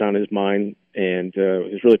saying what was on his mind, and he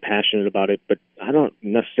was really passionate about it. But I don't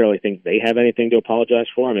necessarily think they have anything to apologize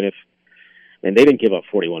for. I mean, they didn't give up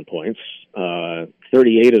 41 points.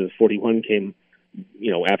 38 of the 41 came,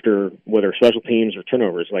 after whether special teams or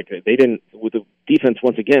turnovers. Like, they didn't. With the defense,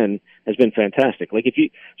 once again, has been fantastic. Like,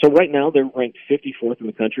 so right now they're ranked 54th in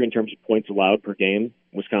the country in terms of points allowed per game.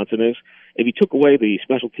 Wisconsin is. If you took away the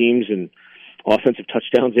special teams and offensive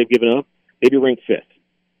touchdowns they've given up, they'd be ranked 5th.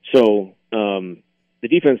 So the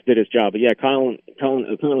defense did its job. But yeah, Colin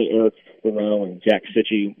apparently Eric Burrell and Jack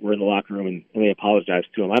Sitchie were in the locker room and they apologized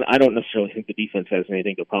to him. I don't necessarily think the defense has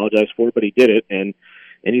anything to apologize for, but he did it, and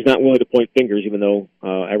he's not willing to point fingers, even though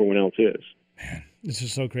everyone else is. Man, this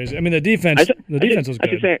is so crazy. I mean, the defense was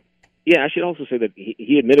good. I should also say that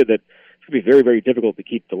he admitted that it's going to be very, very difficult to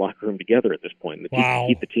keep the locker room together at this point, to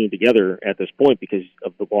keep the team together at this point because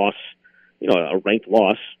of the loss, a ranked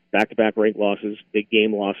loss, back-to-back ranked losses, big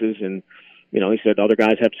game losses, and he said other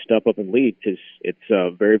guys have to step up and lead because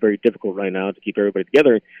it's very, very difficult right now to keep everybody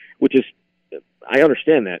together, which is, I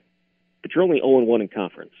understand that, but you're only 0-1 in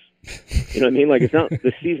conference. You know what I mean? Like, it's not,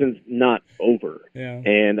 the season's not over. Yeah.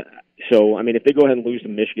 And so, I mean, if they go ahead and lose to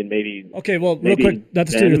Michigan, maybe. Okay, well, real quick, not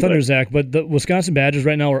to steal your thunder, Zach, but the Wisconsin Badgers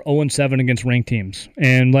right now are 0-7 against ranked teams.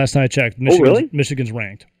 And last time I checked, Michigan's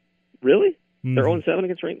ranked. Really? Mm-hmm. They're 0-7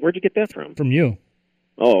 against ranked? Where'd you get that from? From you.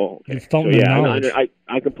 Oh, okay. So,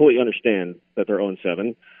 I completely understand that they're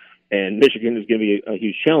 0-7, and Michigan is going to be a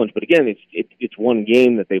huge challenge. But again, it's one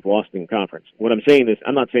game that they've lost in conference. What I'm saying is,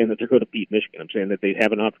 I'm not saying that they're going to beat Michigan. I'm saying that they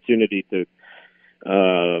have an opportunity to,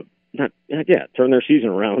 turn their season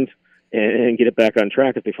around and get it back on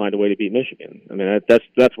track if they find a way to beat Michigan. I mean,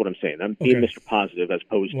 that's what I'm saying. I'm being Mr. Positive as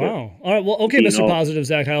opposed to. Wow. All right. Well, okay, Mr. Positive,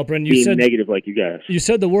 Zach Heilprin. You said negative like you guys. You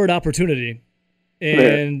said the word opportunity.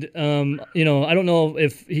 And, I don't know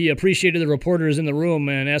if he appreciated the reporters in the room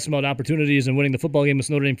and asked him about opportunities and winning the football game with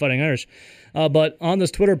Notre Dame Fighting Irish. But on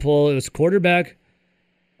this Twitter poll, it was quarterback,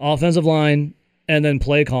 offensive line, and then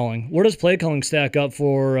play calling. Where does play calling stack up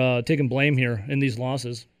for taking blame here in these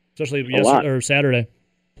losses, especially Saturday?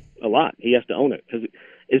 A lot. He has to own it because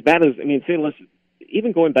as bad as, St. Louis,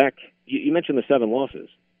 even going back, you mentioned the 7 losses.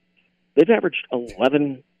 They've averaged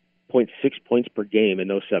 11.6 points per game in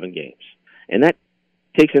those 7 games. And that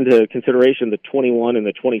takes into consideration the 21 and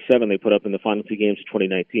the 27 they put up in the final 2 games of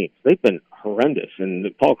 2019. They've been horrendous,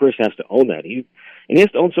 and Paul Chryst has to own that. He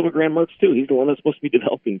has to own some of Graham Mertz, too. He's the one that's supposed to be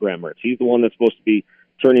developing Graham Mertz. He's the one that's supposed to be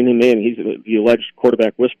turning him in. He's the alleged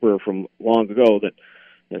quarterback whisperer from long ago that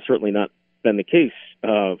has certainly not been the case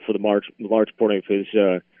for the large portion of his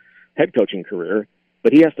head coaching career.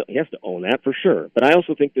 But he has to own that for sure. But I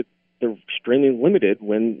also think that they're extremely limited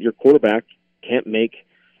when your quarterback can't make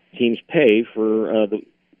teams pay for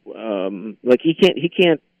he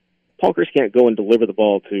can't. Paul Chryst can't go and deliver the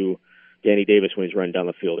ball to Danny Davis when he's running down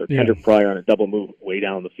the field, or Kendrick Pryor on a double move way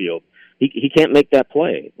down the field. He can't make that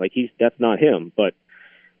play. That's not him. But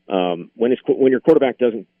when your quarterback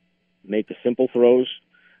doesn't make the simple throws,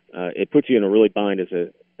 it puts you in a really bind as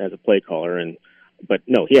a play caller. But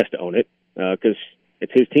no, he has to own it because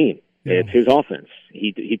it's his team. Yeah. It's his offense.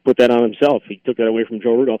 He put that on himself. He took that away from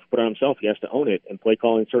Joe Rudolph, put it on himself. He has to own it, and play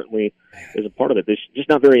calling certainly is a part of it. It's just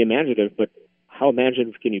not very imaginative, but how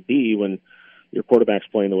imaginative can you be when your quarterback's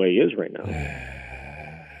playing the way he is right now?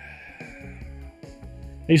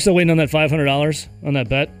 Are you still waiting on that $500 on that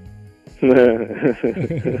bet?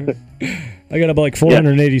 I got about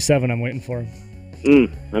 487 I'm waiting for.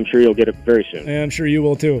 I'm sure you'll get it very soon. Yeah, I'm sure you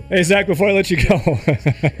will too. Hey, Zach, before I let you go,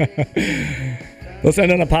 let's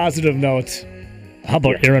end on a positive note. How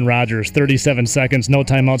about Aaron Rodgers? 37 seconds, no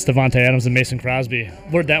timeouts, Devontae Adams and Mason Crosby.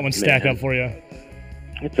 Where'd that one stack up for you?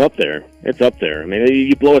 It's up there.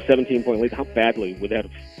 You blow a 17-point lead. How badly would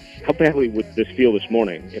this feel this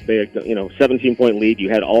morning? If they had, 17-point lead,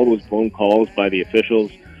 you had all those blown calls by the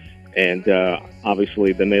officials, and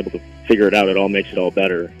obviously them able to figure it out. It all makes it all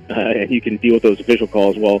better, and you can deal with those official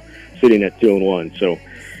calls while sitting at 2-1. So,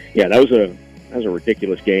 yeah, that was a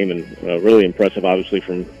ridiculous game, and really impressive, obviously,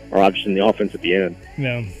 from Rodgers in the offense at the end.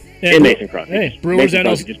 Yeah. And Mason Crosby. Hey, Brewers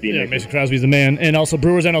Mason Crosby's the man. And also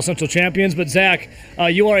Brewers NL Central champions. But, Zach,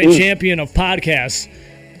 you are a champion of podcasts.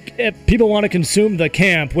 If people want to consume the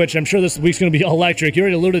camp, which I'm sure this week's going to be electric. You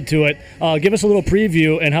already alluded to it. Give us a little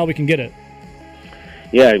preview and how we can get it.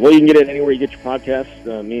 Yeah, well, you can get it anywhere you get your podcasts.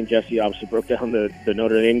 Me and Jesse obviously broke down the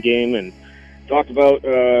Notre Dame game and talked about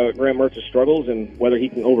Graham Mertz's struggles and whether he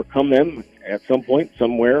can overcome them at some point,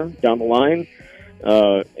 somewhere down the line.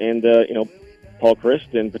 Paul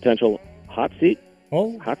Chryst and potential hot seat.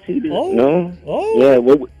 Oh, hot seat? Oh, no. Oh,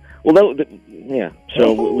 yeah.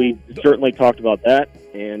 So we certainly talked about that,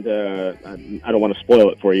 and I don't want to spoil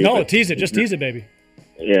it for you. No, tease it. Just tease it, baby.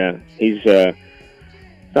 Yeah, he's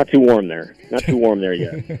not too warm there. Not too warm there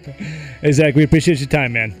yet. Hey, Zach, we appreciate your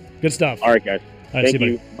time, man. Good stuff. All right, guys. All right, Thank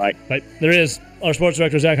you. Bye. There is our sports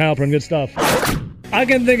director, Zach Heilprin. Good stuff. I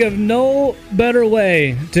can think of no better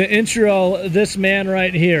way to intro this man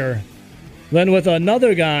right here than with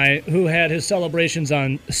another guy who had his celebrations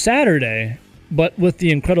on Saturday, but with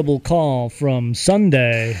the incredible call from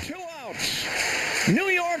Sunday. 2 outs. New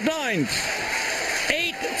York ninth.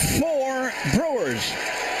 8-4 Brewers.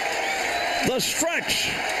 The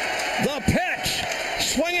stretch. The pitch.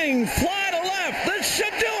 Swinging fly to left. This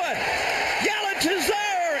should do it. Yelich is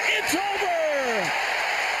there. It's over.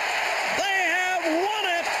 They have won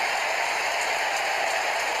it.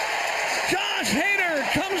 Josh Hader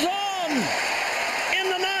comes on in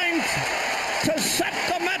the ninth to set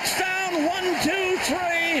the Mets down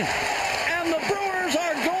 1-2-3, and the Brewers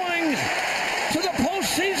are going to the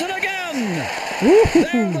postseason again.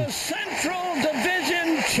 They're the Central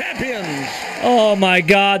Division champions. Oh, my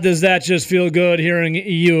God, does that just feel good hearing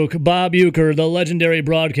Bob Uecker, the legendary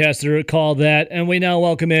broadcaster, call that. And we now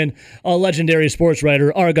welcome in a legendary sports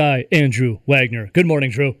writer, our guy, Andrew Wagner. Good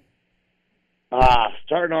morning, Drew.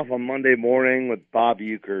 Starting off on Monday morning with Bob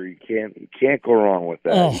Uecker, you can't go wrong with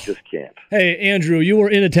that. Oh. You just can't. Hey, Andrew, you were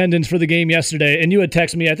in attendance for the game yesterday, and you had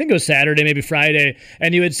texted me, I think it was Saturday, maybe Friday,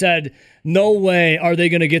 and you had said, no way are they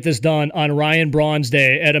going to get this done on Ryan Braun's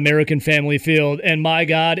day at American Family Field. And my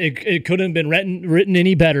God, it couldn't have been written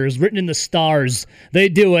any better. It's written in the stars. They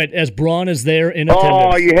do it as Braun is there in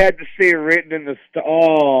attendance. Oh, you had to see it written in the stars.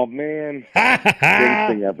 Oh, man.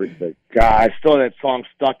 Sing everything. God, I still have that song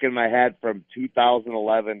stuck in my head from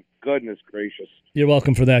 2011. Goodness gracious. You're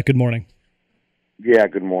welcome for that. Good morning. Yeah,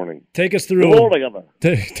 good morning. Take us through. Good morning.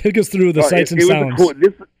 Take us through the sights and sounds.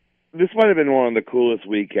 This might have been one of the coolest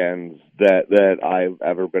weekends that I've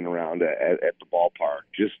ever been around at the ballpark.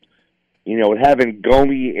 Just, having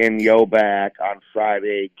Gomi and Yo back on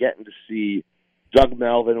Friday, getting to see Doug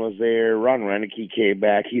Melvin was there, Ron Renicky came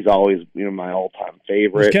back. He's always, my all-time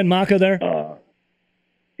favorite. Was Ken Maka there?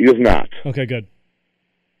 He was not. Okay, good.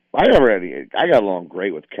 I got along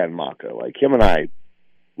great with Ken Maka. Like him and I,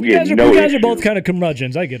 you guys are both kind of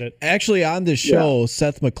curmudgeons. I get it. Actually, on this show,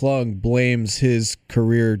 Seth McClung blames his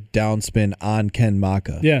career downspin on Ken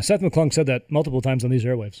Maka. Yeah, Seth McClung said that multiple times on these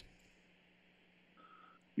airwaves.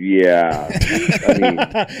 Yeah. I mean,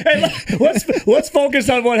 hey, let's focus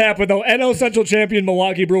on what happened though. NL Central champion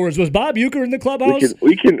Milwaukee Brewers. Was Bob Uecker in the clubhouse?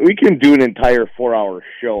 We can do an entire 4-hour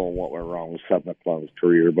show on what went wrong with Seth McClung's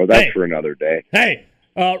career, but that's for another day. Hey,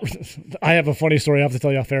 I have a funny story I have to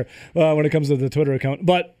tell you off air when it comes to the Twitter account.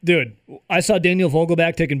 But dude, I saw Daniel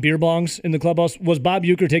Vogelback taking beer bongs in the clubhouse. Was Bob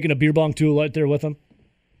Uecker taking a beer bong too right there with him?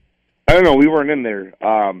 I don't know. We weren't in there,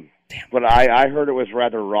 but I heard it was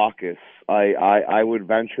rather raucous. I would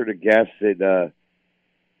venture to guess it.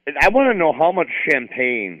 I want to know how much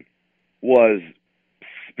champagne was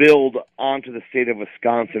spilled onto the state of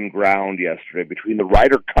Wisconsin ground yesterday between the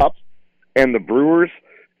Ryder Cup and the Brewers.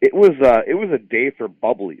 It was a day for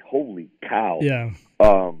bubbly. Holy cow! Yeah,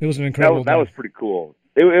 it was an incredible. That was pretty cool.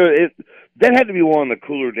 That had to be one of the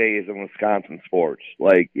cooler days in Wisconsin sports.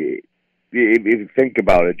 Like if you think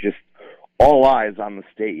about it, just all eyes on the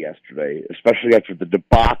state yesterday, especially after the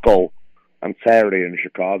debacle on Saturday in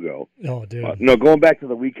Chicago. Oh, dude. No, going back to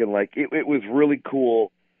the weekend, like it was really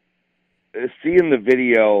cool seeing the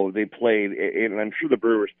video they played, and I'm sure the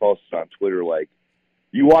Brewers posted on Twitter. Like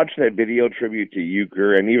you watch that video tribute to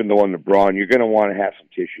Uecker, and even the one to Braun, you're going to want to have some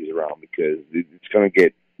tissues around because it's going to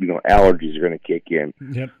get allergies are going to kick in.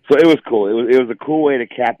 Yep. So it was cool. It was a cool way to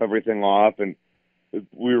cap everything off, and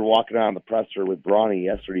we were walking on the presser with Bronny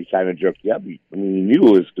yesterday. He kind of joked, "Yeah, he knew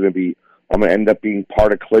it was going to be. I'm going to end up being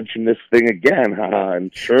part of clinching this thing again."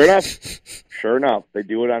 And sure enough, they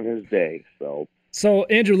do it on his day. So,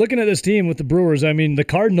 Andrew, looking at this team with the Brewers, I mean, the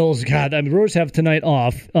Cardinals, the Brewers have tonight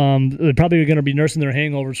off. They're probably going to be nursing their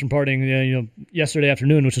hangovers from partying, yesterday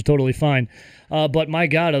afternoon, which is totally fine. But my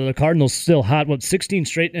God, the Cardinals still hot. 16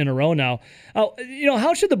 straight in a row now.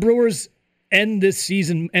 How should the Brewers end this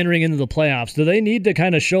season entering into the playoffs? Do they need to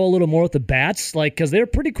kind of show a little more with the bats? Because they're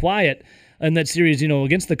pretty quiet in that series,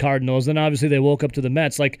 against the Cardinals. And obviously they woke up to the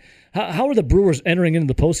Mets. How are the Brewers entering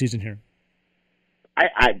into the postseason here?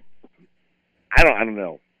 I don't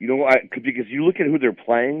know. Because you look at who they're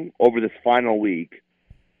playing over this final week,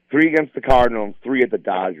 3 against the Cardinals, 3 at the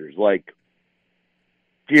Dodgers. Do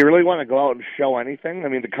you really want to go out and show anything? I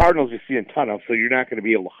mean, the Cardinals you see a ton of, so you're not going to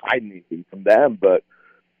be able to hide anything from them. But,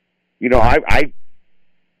 I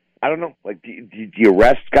don't know. Do you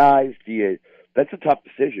rest guys? That's a tough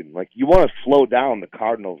decision. You want to slow down the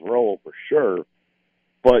Cardinals' roll for sure,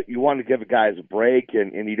 but you want to give the guys a break,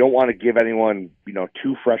 and you don't want to give anyone,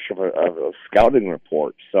 too fresh of a scouting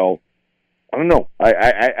report. So, I don't know.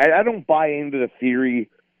 I don't buy into the theory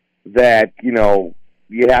that,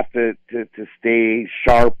 you have to stay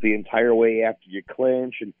sharp the entire way after you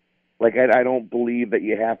clinch. And, I don't believe that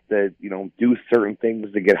you have to, do certain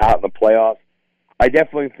things to get hot in the playoffs. I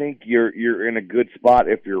definitely think you're in a good spot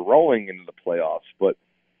if you're rolling into the playoffs. But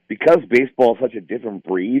because baseball is such a different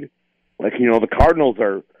breed, the Cardinals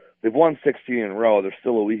they've won 16 in a row. There's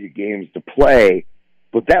still a week of games to play.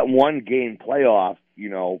 But that one game playoff,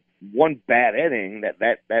 one bad inning,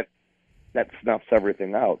 that snuffs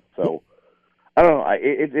everything out. So, I don't know.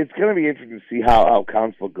 It's going to be interesting to see how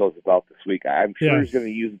Counsell goes about this week. I'm sure he's going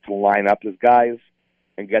to use it to line up his guys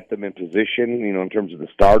and get them in position, in terms of the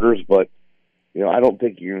starters. But, I don't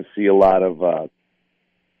think you're going to see a lot of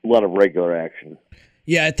regular action.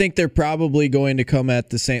 Yeah, I think they're probably going to come at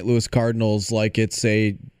the St. Louis Cardinals like it's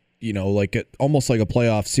almost like a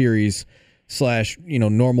playoff series /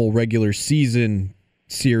 normal regular season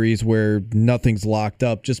series where nothing's locked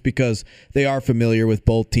up, just because they are familiar with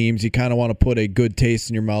both teams. You kind of want to put a good taste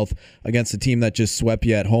in your mouth against a team that just swept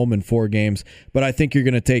you at home in 4 games. But I think you're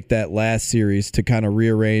going to take that last series to kind of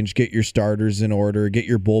rearrange, get your starters in order, get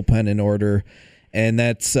your bullpen in order. And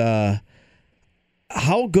that's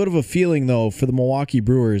how good of a feeling, though, for the Milwaukee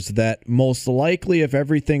Brewers that most likely, if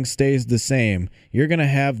everything stays the same, you're going to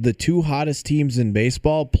have the 2 hottest teams in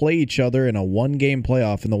baseball play each other in a 1-game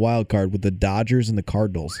playoff in the wild card with the Dodgers and the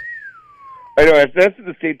Cardinals. I know. If that's at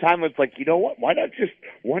the same time, it's you know what? Why not just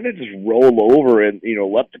roll over and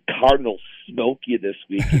let the Cardinals smoke you this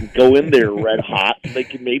week and go in there red hot, so they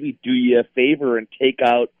can maybe do you a favor and take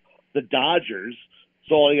out the Dodgers.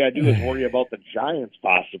 So all you gotta do is worry about the Giants,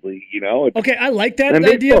 possibly. Okay, I like that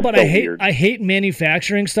idea, but I hate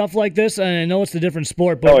manufacturing stuff like this. And I know it's a different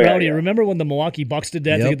sport, but Rowdy, remember when the Milwaukee Bucks did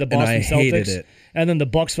that to get the Boston Celtics, and then the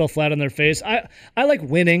Bucks fell flat on their face? I like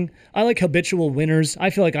winning. I like habitual winners. I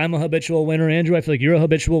feel like I'm a habitual winner. Andrew, I feel like you're a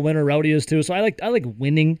habitual winner. Rowdy is too. So I like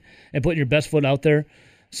winning and putting your best foot out there.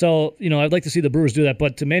 So I'd like to see the Brewers do that,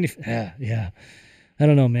 but to I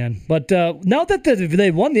don't know, man. But now that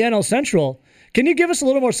they won the NL Central, can you give us a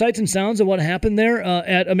little more sights and sounds of what happened there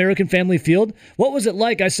at American Family Field? What was it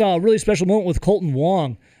like? I saw a really special moment with Colton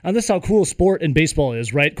Wong. And this is how cool sport and baseball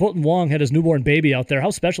is, right? Colton Wong had his newborn baby out there. How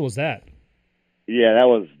special is that? Yeah, that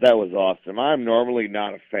was awesome. I'm normally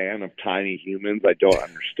not a fan of tiny humans. I don't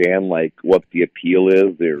understand what the appeal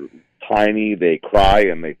is. They're tiny, they cry,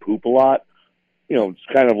 and they poop a lot. It's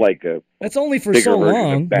kind of like a. That's only for so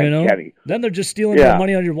long, Kenny. Then they're just stealing your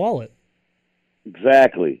money out of your wallet.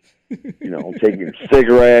 Exactly. Taking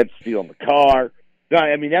cigarettes, stealing the car. No,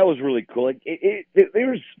 I mean that was really cool. There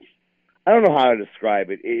was. I don't know how to describe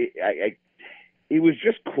it. It was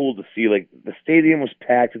just cool to see. The stadium was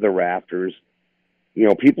packed to the rafters.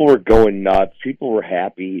 People were going nuts. People were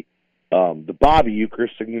happy. The Bob Uecker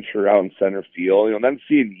signature out in center field. Then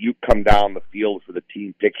seeing you come down the field for the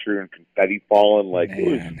team picture and confetti falling,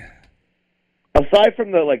 it was. Aside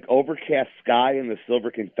from the overcast sky and the silver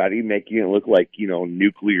confetti making it look like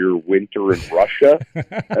nuclear winter in Russia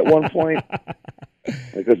at one point.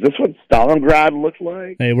 Is this what Stalingrad looked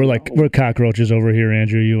like? Hey, we're cockroaches over here,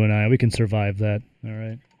 Andrew. You and I, we can survive that. All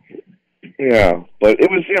right. Yeah, but it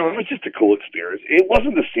was it was just a cool experience. It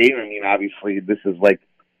wasn't the same. I mean, obviously, this is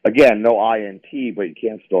again, no INT, but you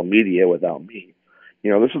can't spell media without me.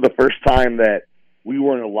 This was the first time that we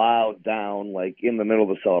weren't allowed down in the middle of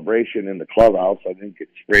the celebration in the clubhouse. I didn't get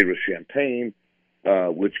sprayed with champagne,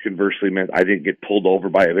 which conversely meant I didn't get pulled over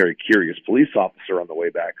by a very curious police officer on the way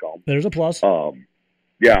back home. There's a plus.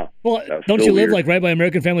 Yeah. Well, don't you live right by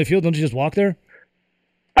American Family Field? Don't you just walk there?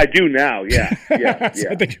 I do now, yeah.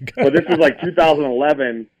 But this was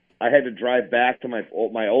 2011. I had to drive back to my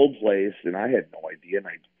old place, and I had no idea. And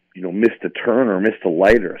I, missed a turn or missed a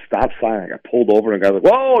light or a stop sign. I got pulled over, and the guy was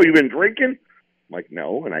like, "Whoa, you been drinking?" I'm like,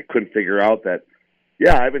 "No," and I couldn't figure out that.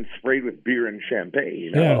 Yeah, I've been sprayed with beer and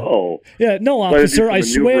champagne. Yeah. Oh. Yeah, no, officer, I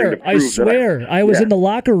swear. I was in the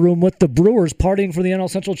locker room with the Brewers partying for the NL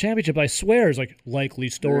Central Championship. I swear. It's likely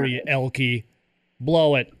story, Elkie.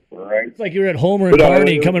 Blow it. Right. It's like you're at Homer and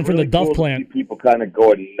Barney coming from the Duff cool plant. To see people kind of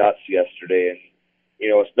going nuts yesterday,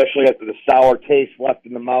 and especially after the sour taste left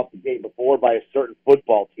in the mouth the game before by a certain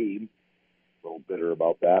football team. A little bitter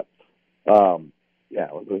about that. Yeah,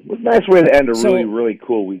 it was a nice way to end a really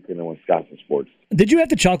cool weekend in Wisconsin sports. Did you have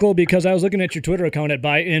to chuckle because I was looking at your Twitter account at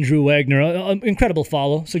 @ByAndrewWagner? Incredible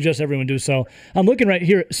follow. Suggest everyone do so. I'm looking right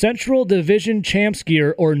here. Central Division Champs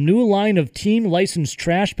gear or new line of team licensed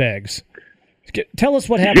trash bags. Tell us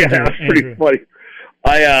what happened. Yeah, that's pretty funny.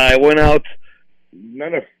 I went out.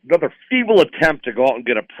 Another feeble attempt to go out and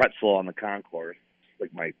get a pretzel on the concourse,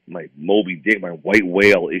 my Moby Dick, my white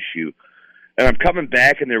whale issue. And I'm coming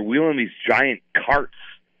back, and they're wheeling these giant carts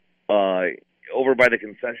over by the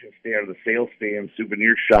concession stand or the sales stand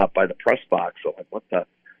souvenir shop by the press box. So what the?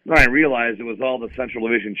 Then I realized it was all the Central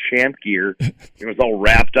Division champ gear. It was all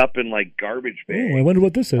wrapped up in garbage bags. Oh, I wonder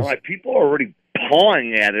what this is. People are already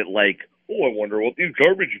pawing at it I wonder what these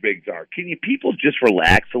garbage bags are. Can you people just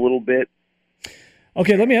relax a little bit?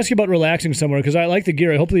 Okay, let me ask you about relaxing somewhere, because I like the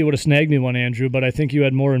gear. Hopefully you would have snagged me one, Andrew, but I think you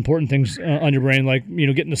had more important things on your brain,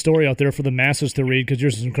 getting the story out there for the masses to read, because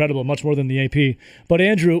yours is incredible, much more than the AP. But,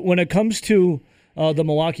 Andrew, when it comes to the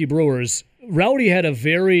Milwaukee Brewers, Rowdy had a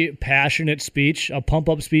very passionate speech, a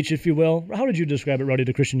pump-up speech, if you will. How did you describe it, Rowdy,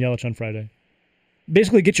 to Christian Yelich on Friday?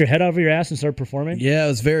 Basically get your head out of your ass and start performing? Yeah, it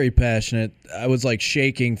was very passionate. I was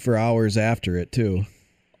shaking for hours after it, too.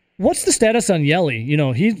 What's the status on Yelly?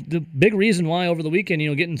 He's the big reason why over the weekend,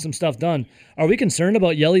 getting some stuff done. Are we concerned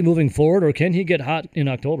about Yelly moving forward, or can he get hot in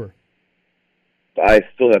October? I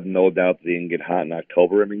still have no doubt that he can get hot in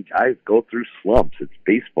October. I mean, guys go through slumps. It's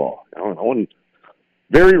baseball. I don't know.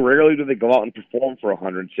 Very rarely do they go out and perform for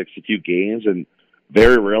 162 games, and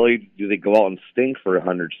very rarely do they go out and stink for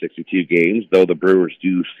 162 games, though the Brewers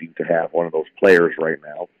do seem to have one of those players right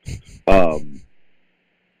now.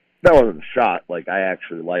 That wasn't a shot. I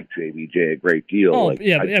actually like JBJ a great deal. Oh,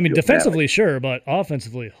 yeah. I mean, defensively, sure, but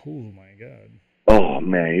offensively, oh, my God. Oh,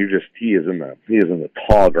 man, he is in the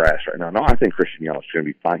tall grass right now. No, I think Christian Yelich is going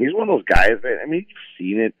to be fine. He's one of those guys that, I mean, you've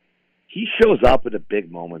seen it. He shows up at the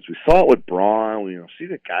big moments. We saw it with Braun. We've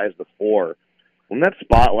seen it guys before. When that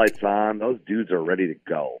spotlight's on, those dudes are ready to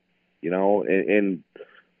go. And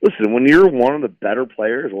listen, when you're one of the better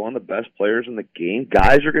players, one of the best players in the game,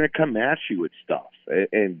 guys are going to come at you with stuff.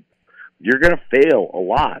 And you're going to fail a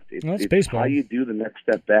lot. It's baseball. How you do the next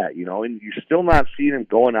step at, and you're still not seeing him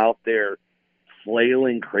going out there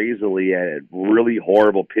flailing crazily at really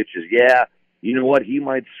horrible pitches. Yeah, you know what? He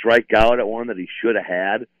might strike out at one that he should have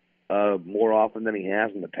had more often than he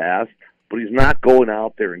has in the past, but he's not going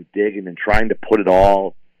out there and digging and trying to put it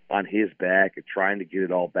all on his back and trying to get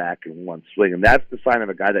it all back in one swing. And that's the sign of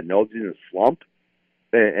a guy that knows he's in a slump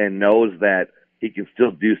and knows that he can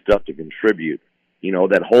still do stuff to contribute. You know,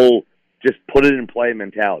 that whole just put it in play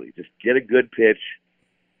mentality. Just get a good pitch,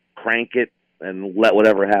 crank it, and let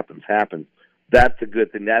whatever happens, happen. That's a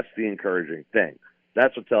good thing. That's the encouraging thing.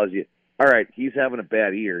 That's what tells you, all right, he's having a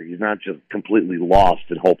bad year. He's not just completely lost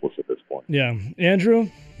and hopeless at this point. Yeah. Andrew,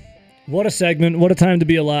 what a segment. What a time to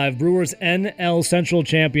be alive. Brewers NL Central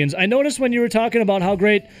champions. I noticed when you were talking about how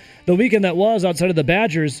great the weekend that was outside of the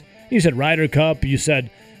Badgers, you said Ryder Cup, you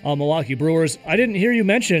said Milwaukee Brewers. I didn't hear you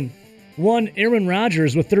mention one Aaron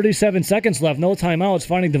Rodgers with 37 seconds left, no timeouts,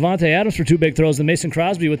 finding Davante Adams for 2 big throws and Mason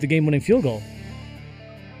Crosby with the game-winning field goal.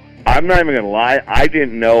 I'm not even going to lie. I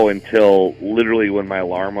didn't know until literally when my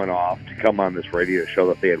alarm went off to come on this radio show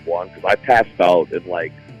that they had won, because I passed out in,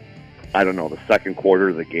 the second quarter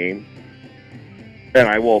of the game. And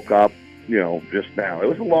I woke up, just now. It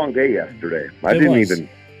was a long day yesterday. I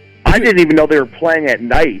didn't even know they were playing at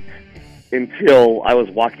night until I was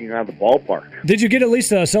walking out of the ballpark. Did you get at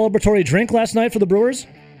least a celebratory drink last night for the Brewers?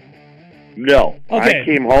 No. Okay. I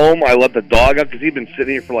came home. I let the dog up because he'd been sitting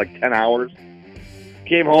here for 10 hours.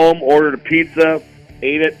 Came home, ordered a pizza,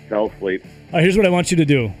 ate it, fell asleep. Here's what I want you to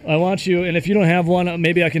do. I want you, and if you don't have one,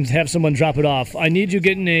 maybe I can have someone drop it off. I need you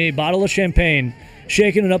getting a bottle of champagne,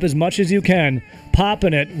 shaking it up as much as you can,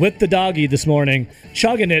 popping it with the doggy this morning,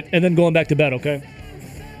 chugging it, and then going back to bed, okay?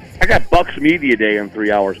 I got Bucks Media Day in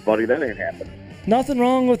 3 hours, buddy. That ain't happening. Nothing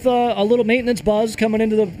wrong with a little maintenance buzz coming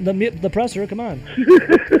into the presser. Come on.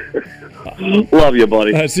 Love you,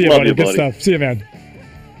 buddy. See you, Love buddy. you, Good buddy. stuff. See you, man.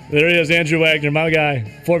 There he is, Andrew Wagner, my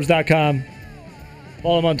guy. Forbes.com.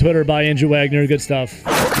 Follow him on Twitter by Andrew Wagner. Good stuff.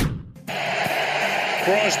 Crosby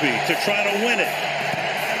to try to win it.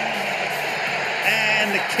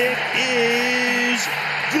 And the kick is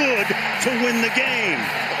good to win the game.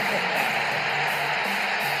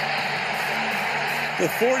 The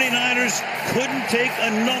 49ers couldn't take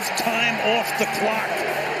enough time off the clock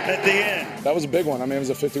at the end. That was a big one. I mean, it was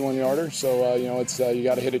a 51-yarder, so it's you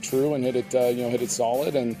got to hit it true and hit it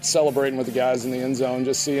solid, and celebrating with the guys in the end zone,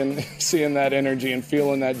 just seeing that energy and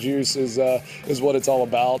feeling that juice is what it's all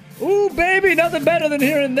about. Ooh, baby, nothing better than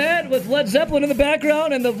hearing that with Led Zeppelin in the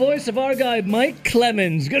background and the voice of our guy Mike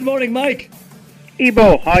Clemens. Good morning, Mike.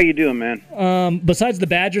 Ebo, how you doing, man? Besides the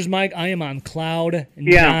Badgers, Mike, I am on cloud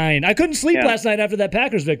 9. I couldn't sleep last night after that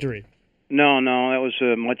Packers victory. No, that was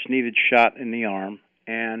a much-needed shot in the arm,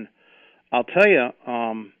 and I'll tell you,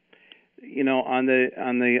 on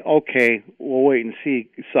the okay, we'll wait and see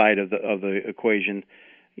side of the equation,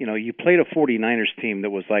 you played a 49ers team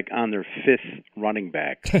that was on their 5th running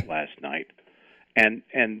back last night. And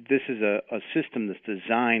this is a system that's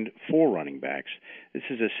designed for running backs. This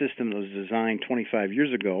is a system that was designed 25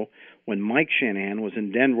 years ago when Mike Shanahan was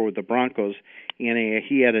in Denver with the Broncos, and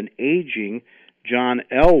he had an aging John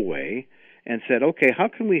Elway, and said, okay, how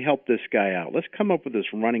can we help this guy out? Let's come up with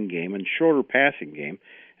this running game and shorter passing game.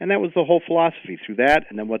 And that was the whole philosophy through that,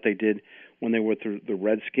 and then what they did when they were through the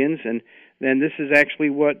Redskins. And then this is actually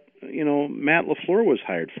what, Matt LaFleur was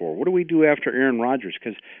hired for. What do we do after Aaron Rodgers?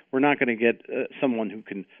 Because we're not going to get someone who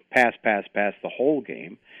can pass the whole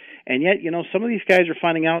game. And yet, some of these guys are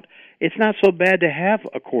finding out it's not so bad to have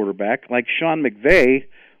a quarterback like Sean McVay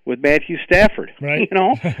with Matthew Stafford. Right.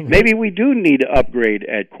 Maybe we do need to upgrade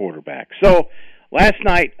at quarterback. So last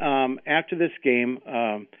night, after this game,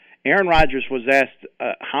 Aaron Rodgers was asked,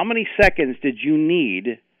 how many seconds did you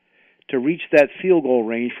need to reach that field goal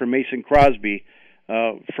range for Mason Crosby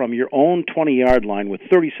from your own 20-yard line with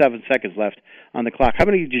 37 seconds left on the clock? How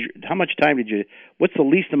much time did you? What's the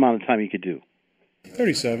least amount of time you could do?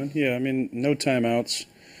 37. Yeah, I mean, no timeouts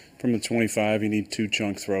from the 25. You need 2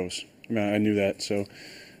 chunk throws. I mean, I knew that, so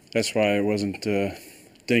that's why it wasn't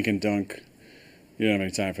dink and dunk. You don't have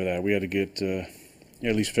any time for that. We had to get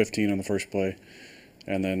at least 15 on the first play,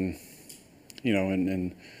 and then,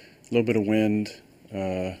 and a little bit of wind,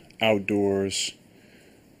 outdoors.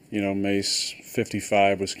 Mace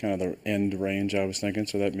 55 was kind of the end range I was thinking,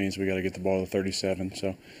 so that means we got to get the ball to 37.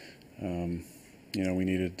 So, we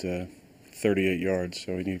needed 38 yards,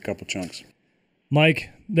 so we need a couple chunks. Mike,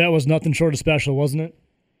 that was nothing short of special, wasn't it?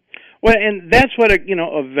 Well, and that's what a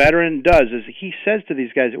veteran does. Is he says to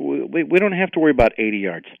these guys, we don't have to worry about 80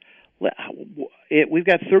 yards. We've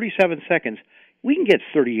got 37 seconds. We can get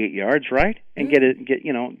 38 yards, right? And get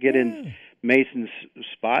in Mason's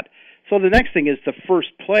spot. So the next thing is the first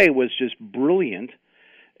play was just brilliant.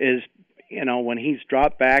 When he's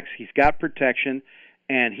dropped backs, he's got protection,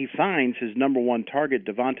 and he finds his number one target,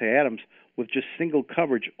 Davante Adams, with just single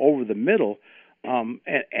coverage over the middle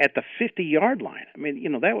at the 50-yard line. I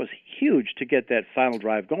mean, that was huge to get that final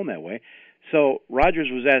drive going that way. So Rodgers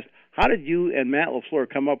was asked, how did you and Matt LaFleur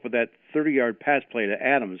come up with that 30-yard pass play to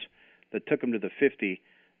Adams that took him to the 50?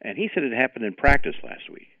 And he said it happened in practice last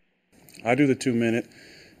week. I do the 2-minute,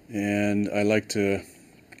 and I like to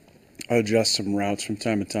adjust some routes from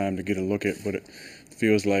time to time to get a look at what it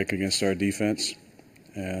feels like against our defense.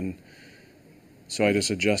 And so I just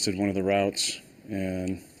adjusted one of the routes,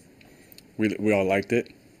 and we all liked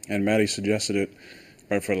it. And Matty suggested it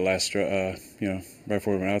right before the last, right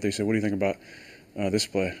before we went out there. He said, "What do you think about this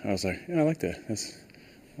play?" I was like, "Yeah, I like that.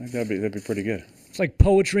 I think that'd be pretty good." It's like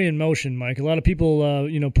poetry in motion, Mike. A lot of people,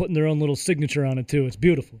 putting their own little signature on it too. It's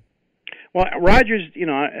beautiful. Well, Rodgers,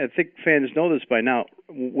 I think fans know this by now.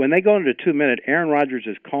 When they go into 2-minute, Aaron Rodgers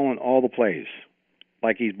is calling all the plays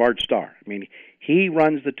like he's Bart Starr. I mean, he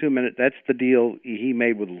runs the 2-minute. That's the deal he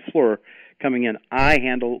made with LaFleur coming in. I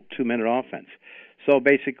handle 2-minute offense. So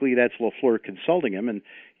basically that's LaFleur consulting him. And,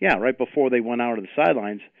 yeah, right before they went out of the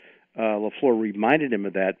sidelines, LaFleur reminded him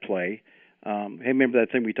of that play. Hey, remember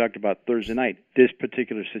that thing we talked about Thursday night, this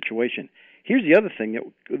particular situation. Here's the other thing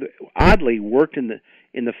that oddly worked in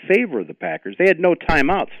the favor of the Packers. They had no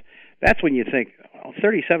timeouts. That's when you think,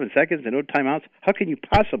 37 seconds and no timeouts? How can you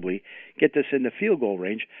possibly get this in the field goal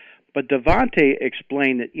range? But Davante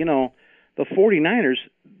explained that, the 49ers,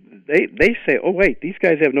 they say, oh, wait, these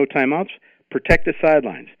guys have no timeouts. Protect the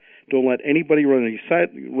sidelines. Don't let anybody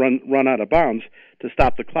run out of bounds to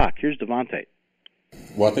stop the clock. Here's Davante.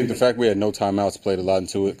 Well, I think the fact we had no timeouts played a lot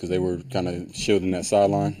into it because they were kind of shielding that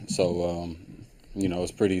sideline. So, it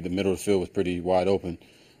was the middle of the field was pretty wide open.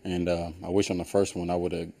 And I wish on the first one I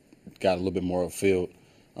would have got a little bit more of field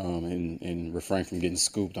and refrained from getting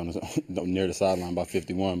scooped near the sideline by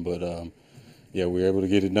 51. But, we were able to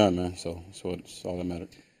get it done, man. So it's all that mattered.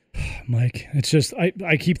 Mike, it's just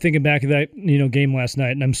I keep thinking back of that game last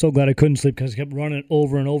night, and I'm so glad I couldn't sleep because it kept running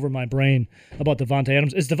over and over my brain about Davante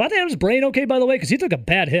Adams. Is Davante Adams' brain okay, by the way? Because he took a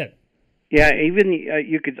bad hit. Yeah, even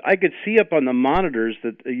I could see up on the monitors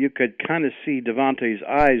that you could kind of see Davante's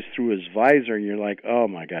eyes through his visor, and you're like, oh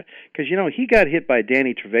my God, because he got hit by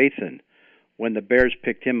Danny Trevathan when the Bears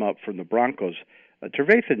picked him up from the Broncos.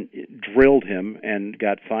 Trevathan drilled him and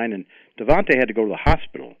got fined, and Davante had to go to the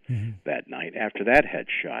hospital that night after that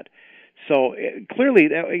headshot. So clearly,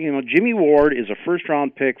 Jimmy Ward is a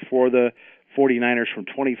first-round pick for the 49ers from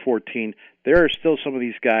 2014. There are still some of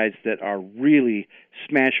these guys that are really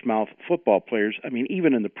smash-mouth football players,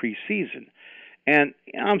 even in the preseason. And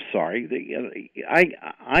I'm sorry,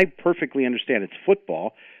 I perfectly understand it's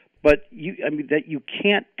football, but that you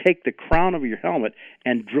can't take the crown of your helmet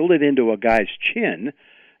and drill it into a guy's chin.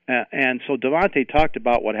 And so Davante talked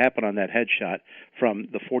about what happened on that headshot from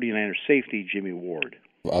the 49ers safety, Jimmy Ward.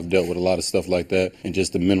 I've dealt with a lot of stuff like that, and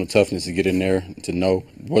just the mental toughness to get in there to know.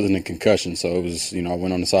 It wasn't a concussion, so it was, I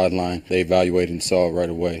went on the sideline. They evaluated and saw it right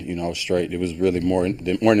away. I was straight. It was really more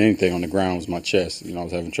than anything on the ground was my chest. I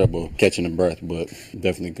was having trouble catching the breath, but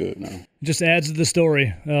definitely good now. It just adds to the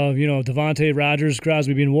story of, Davante, Rodgers,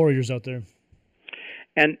 Crosby being Warriors out there.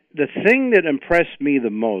 And the thing that impressed me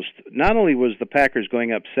the most, not only was the Packers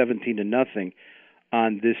going up 17-0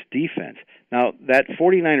 on this defense. Now, that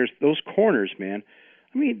 49ers, those corners, man,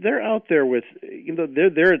 they're out there with,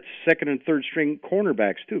 they're at second and third string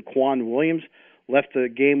cornerbacks too. Quan Williams left the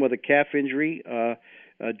game with a calf injury.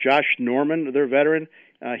 Josh Norman, their veteran,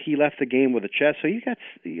 he left the game with a chest. So you got,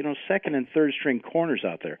 second and third string corners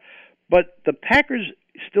out there. But the Packers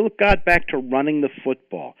still got back to running the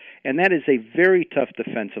football, and that is a very tough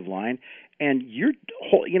defensive line. And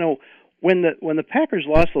when the Packers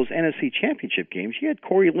lost those NFC Championship games, you had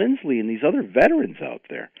Corey Linsley and these other veterans out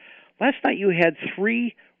there. Last night you had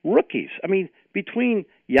 3 rookies. Between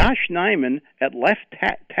Josh Nijman at left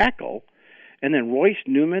tackle and then Royce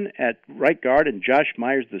Newman at right guard and Josh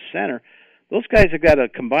Myers the center, those guys have got a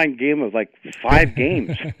combined game of like 5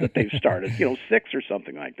 games that they've started, 6 or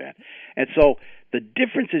something like that. And so the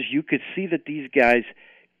difference is you could see that these guys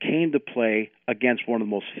came to play against one of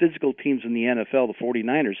the most physical teams in the NFL, the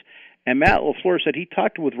 49ers. And Matt LaFleur said he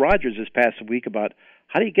talked with Rodgers this past week about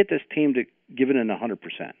how do you get this team to give it an 100%.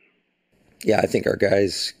 Yeah, I think our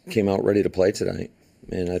guys came out ready to play tonight,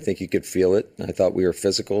 and I think you could feel it. I thought we were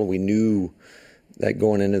physical. We knew that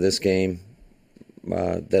going into this game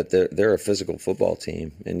that they're a physical football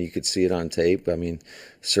team, and you could see it on tape.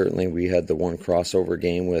 Certainly we had the one crossover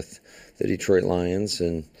game with the Detroit Lions,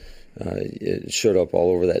 and it showed up all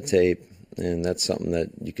over that tape, and that's something that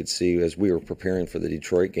you could see as we were preparing for the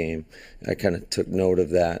Detroit game. I kind of took note of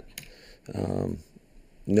that,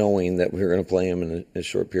 knowing that we were going to play them in a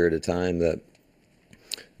short period of time, that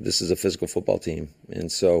this is a physical football team.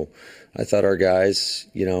 And so I thought our guys,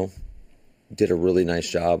 did a really nice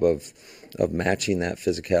job of matching that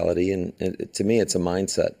physicality. And to me, it's a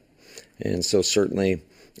mindset. And so certainly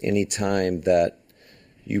any time that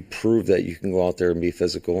you prove that you can go out there and be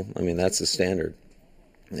physical, I mean, that's the standard.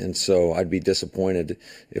 And so I'd be disappointed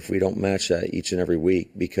if we don't match that each and every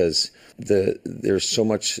week, because there's so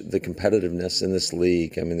much the competitiveness in this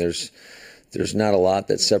league. I mean, there's not a lot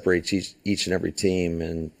that separates each and every team,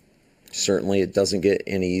 and certainly it doesn't get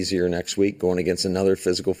any easier next week going against another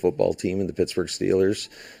physical football team in the Pittsburgh Steelers.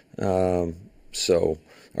 So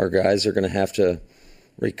our guys are going to have to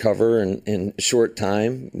recover in a short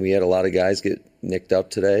time. We had a lot of guys get nicked up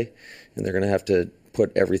today, and they're going to have to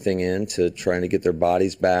put everything in to trying to get their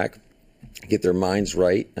bodies back, get their minds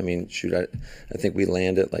right. I mean, shoot, I think we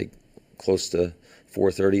land at like close to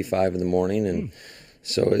 4:35 in the morning, and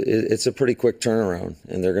so it's a pretty quick turnaround,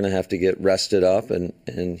 and they're going to have to get rested up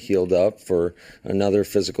and healed up for another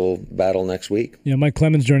physical battle next week. Yeah, Mike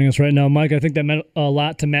Clemens joining us right now. Mike, I think that meant a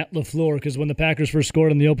lot to Matt LaFleur, because when the Packers first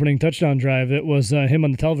scored on the opening touchdown drive, it was him on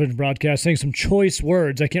the television broadcast saying some choice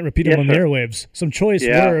words. I can't repeat them on the airwaves. Some choice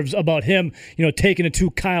words about him, taking it to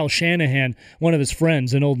Kyle Shanahan, one of his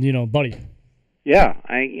friends, an old, buddy. Yeah,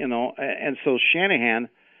 and so Shanahan,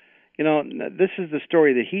 this is the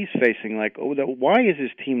story that he's facing. Like, why is his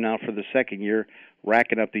team now for the second year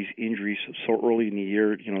racking up these injuries so early in the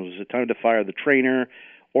year? Is it time to fire the trainer,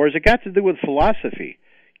 or has it got to do with philosophy?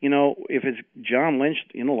 If it's John Lynch,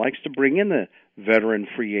 likes to bring in the veteran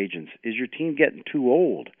free agents. Is your team getting too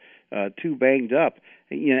old, too banged up?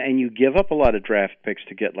 And you give up a lot of draft picks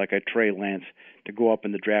to get like a Trey Lance to go up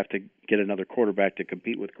in the draft to get another quarterback to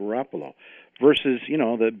compete with Garoppolo, versus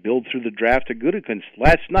the build through the draft to Gutekunst.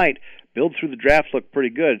 Last night, build through the draft looked pretty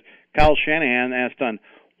good. Kyle Shanahan asked on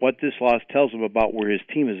what this loss tells him about where his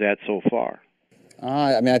team is at so far.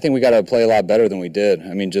 I think we got to play a lot better than we did.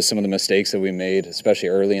 Just some of the mistakes that we made, especially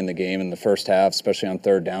early in the game in the first half, especially on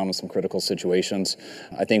third down with some critical situations.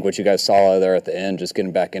 I think what you guys saw there at the end, just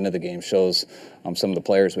getting back into the game, shows some of the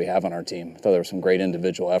players we have on our team. I thought there were some great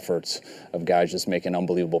individual efforts of guys just making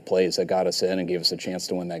unbelievable plays that got us in and gave us a chance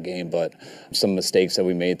to win that game. But some mistakes that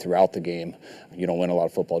we made throughout the game, you don't win a lot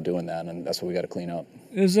of football doing that, and that's what we got to clean up.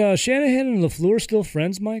 Is Shanahan and LaFleur still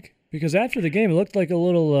friends, Mike? Because after the game, it looked like a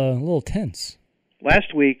little tense.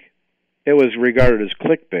 Last week, it was regarded as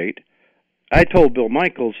clickbait. I told Bill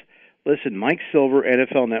Michaels, listen, Mike Silver,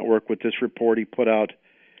 NFL Network, with this report he put out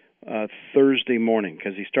Thursday morning,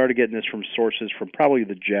 because he started getting this from sources from probably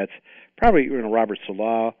the Jets, probably Robert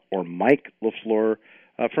Saleh or Mike LaFleur,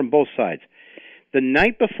 from both sides. The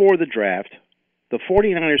night before the draft, the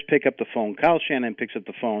 49ers pick up the phone. Kyle Shanahan picks up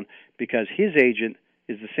the phone because his agent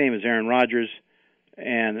is the same as Aaron Rodgers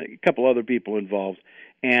and a couple other people involved.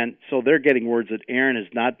 And so they're getting words that Aaron has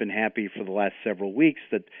not been happy for the last several weeks,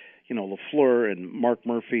 that, LaFleur and Mark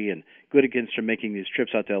Murphy and Gutekunst are making these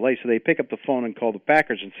trips out to L.A. So they pick up the phone and call the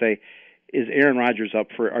Packers and say,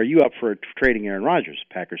 are you up for trading Aaron Rodgers?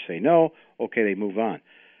 Packers say no. Okay, they move on.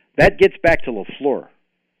 That gets back to LaFleur,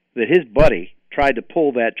 that his buddy tried to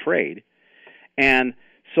pull that trade. And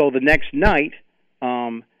so the next night,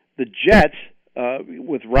 the Jets,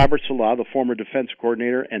 with Robert Saleh, the former defense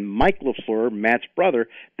coordinator, and Mike LaFleur, Matt's brother,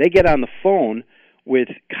 they get on the phone with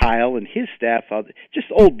Kyle and his staff, just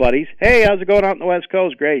old buddies. Hey, how's it going out in the West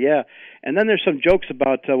Coast? Great, yeah. And then there's some jokes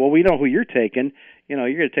about, we know who you're taking. You're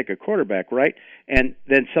going to take a quarterback, right? And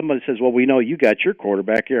then someone says, we know you got your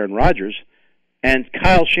quarterback, Aaron Rodgers. And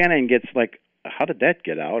Kyle Shanahan gets like, how did that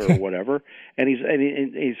get out or whatever? and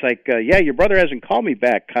he's like, yeah, your brother hasn't called me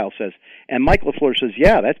back, Kyle says. And Mike LaFleur says,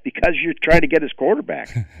 yeah, that's because you're trying to get his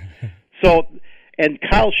quarterback. And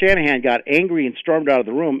Kyle Shanahan got angry and stormed out of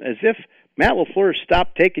the room as if Matt LaFleur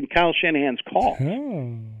stopped taking Kyle Shanahan's call.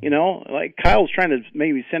 Like Kyle's trying to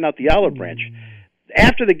maybe send out the olive branch.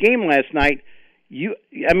 After the game last night,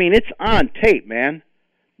 it's on tape, man.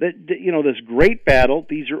 This great battle.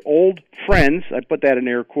 These are old friends. I put that in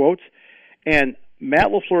air quotes. And Matt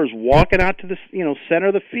LaFleur is walking out to the center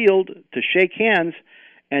of the field to shake hands,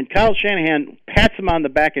 and Kyle Shanahan pats him on the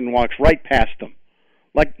back and walks right past him,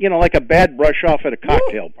 like a bad brush off at a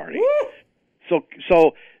cocktail party.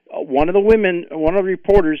 So one of the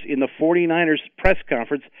reporters in the 49ers press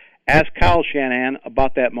conference asked Kyle Shanahan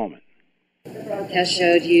about that moment. The broadcast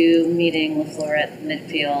showed you meeting LaFleur at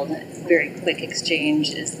midfield. Very quick exchange.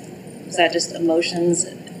 Is that just emotions?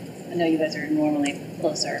 I know you guys are normally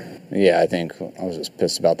closer. Yeah, I think I was just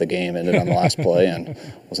pissed about the game. Ended on the last play and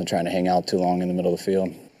wasn't trying to hang out too long in the middle of the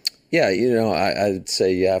field. Yeah, I'd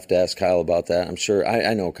say you have to ask Kyle about that. I'm sure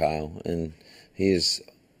I know Kyle, and he's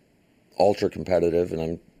ultra competitive, and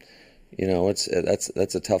I'm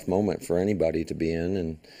that's a tough moment for anybody to be in,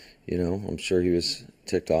 and I'm sure he was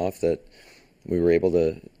ticked off that we were able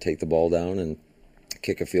to take the ball down and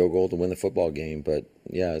kick a field goal to win the football game. But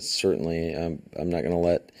yeah, certainly I'm not going to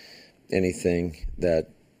let anything that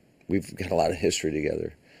we've got a lot of history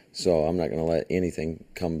together, so I'm not going to let anything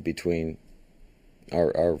come between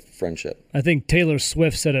our friendship. I think Taylor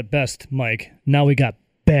Swift said it best, Mike. Now we got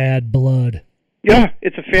bad blood. Yeah,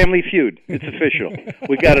 it's a family feud. It's official.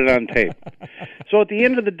 We got it on tape. So at the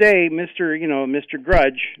end of the day, Mr.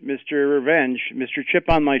 Grudge, Mr. Revenge, Mr. Chip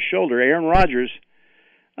on my shoulder, Aaron Rodgers.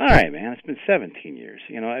 All right, man, it's been 17 years.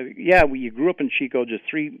 You grew up in Chico, just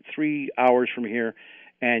three hours from here,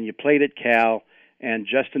 and you played at Cal. And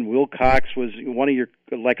Justin Wilcox was one of your,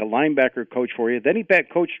 like a linebacker coach for you. Then he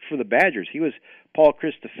coached for the Badgers. He was Paul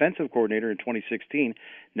Chryst defensive coordinator in 2016.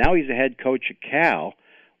 Now he's the head coach at Cal.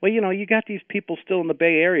 Well, you got these people still in the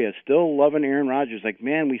Bay Area, still loving Aaron Rodgers. Like,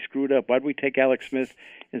 man, we screwed up. Why'd we take Alex Smith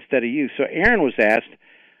instead of you? So Aaron was asked,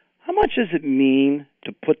 how much does it mean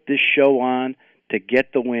to put this show on to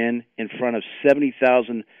get the win in front of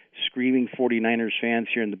 70,000 screaming 49ers fans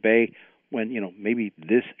here in the Bay when, maybe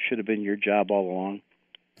this should have been your job all along?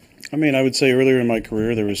 I mean, I would say earlier in my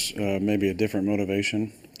career there was maybe a different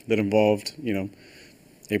motivation that involved,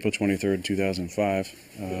 April 23rd, 2005.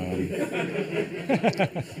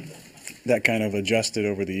 That kind of adjusted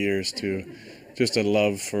over the years to just a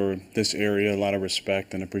love for this area, a lot of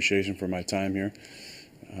respect and appreciation for my time here.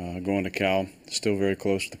 Going to Cal, still very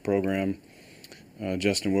close to the program.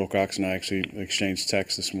 Justin Wilcox and I actually exchanged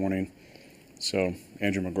texts this morning. So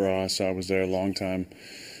Andrew McGraw, I saw was there a long time,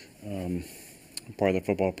 part of the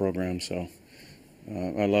football program. So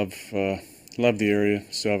I love the area.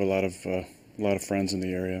 Still have a lot of friends in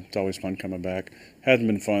the area. It's always fun coming back. Hasn't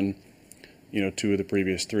been fun, 2 of the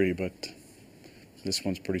previous 3, but this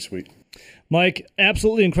one's pretty sweet. Mike,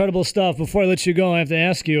 absolutely incredible stuff. Before I let you go, I have to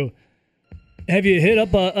ask you, have you hit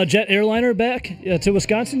up a jet airliner back to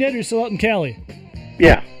Wisconsin yet, or are you still out in Cali?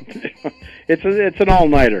 Yeah. It's an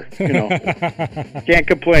all-nighter, Can't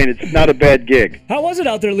complain. It's not a bad gig. How was it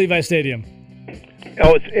out there at Levi Stadium?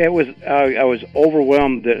 Oh, it was. I was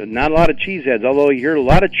overwhelmed. Not a lot of cheeseheads, although you heard a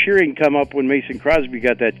lot of cheering come up when Mason Crosby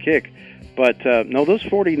got that kick. But no, those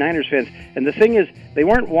 49ers fans. And the thing is, they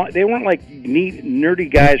weren't like neat,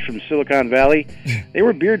 nerdy guys from Silicon Valley. They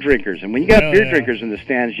were beer drinkers, and when you got beer drinkers in the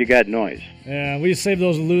stands, you got noise. Yeah, we save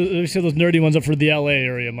those nerdy ones up for the LA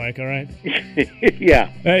area, Mike. All right. Yeah.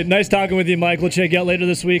 Hey, nice talking with you, Mike. We'll check you out later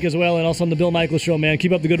this week as well, and also on the Bill Michaels Show, man.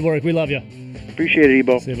 Keep up the good work. We love you. Appreciate it,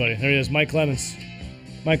 Ebo. See you, buddy. There he is, Mike Clemens.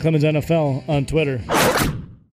 Mike Clemens NFL on Twitter.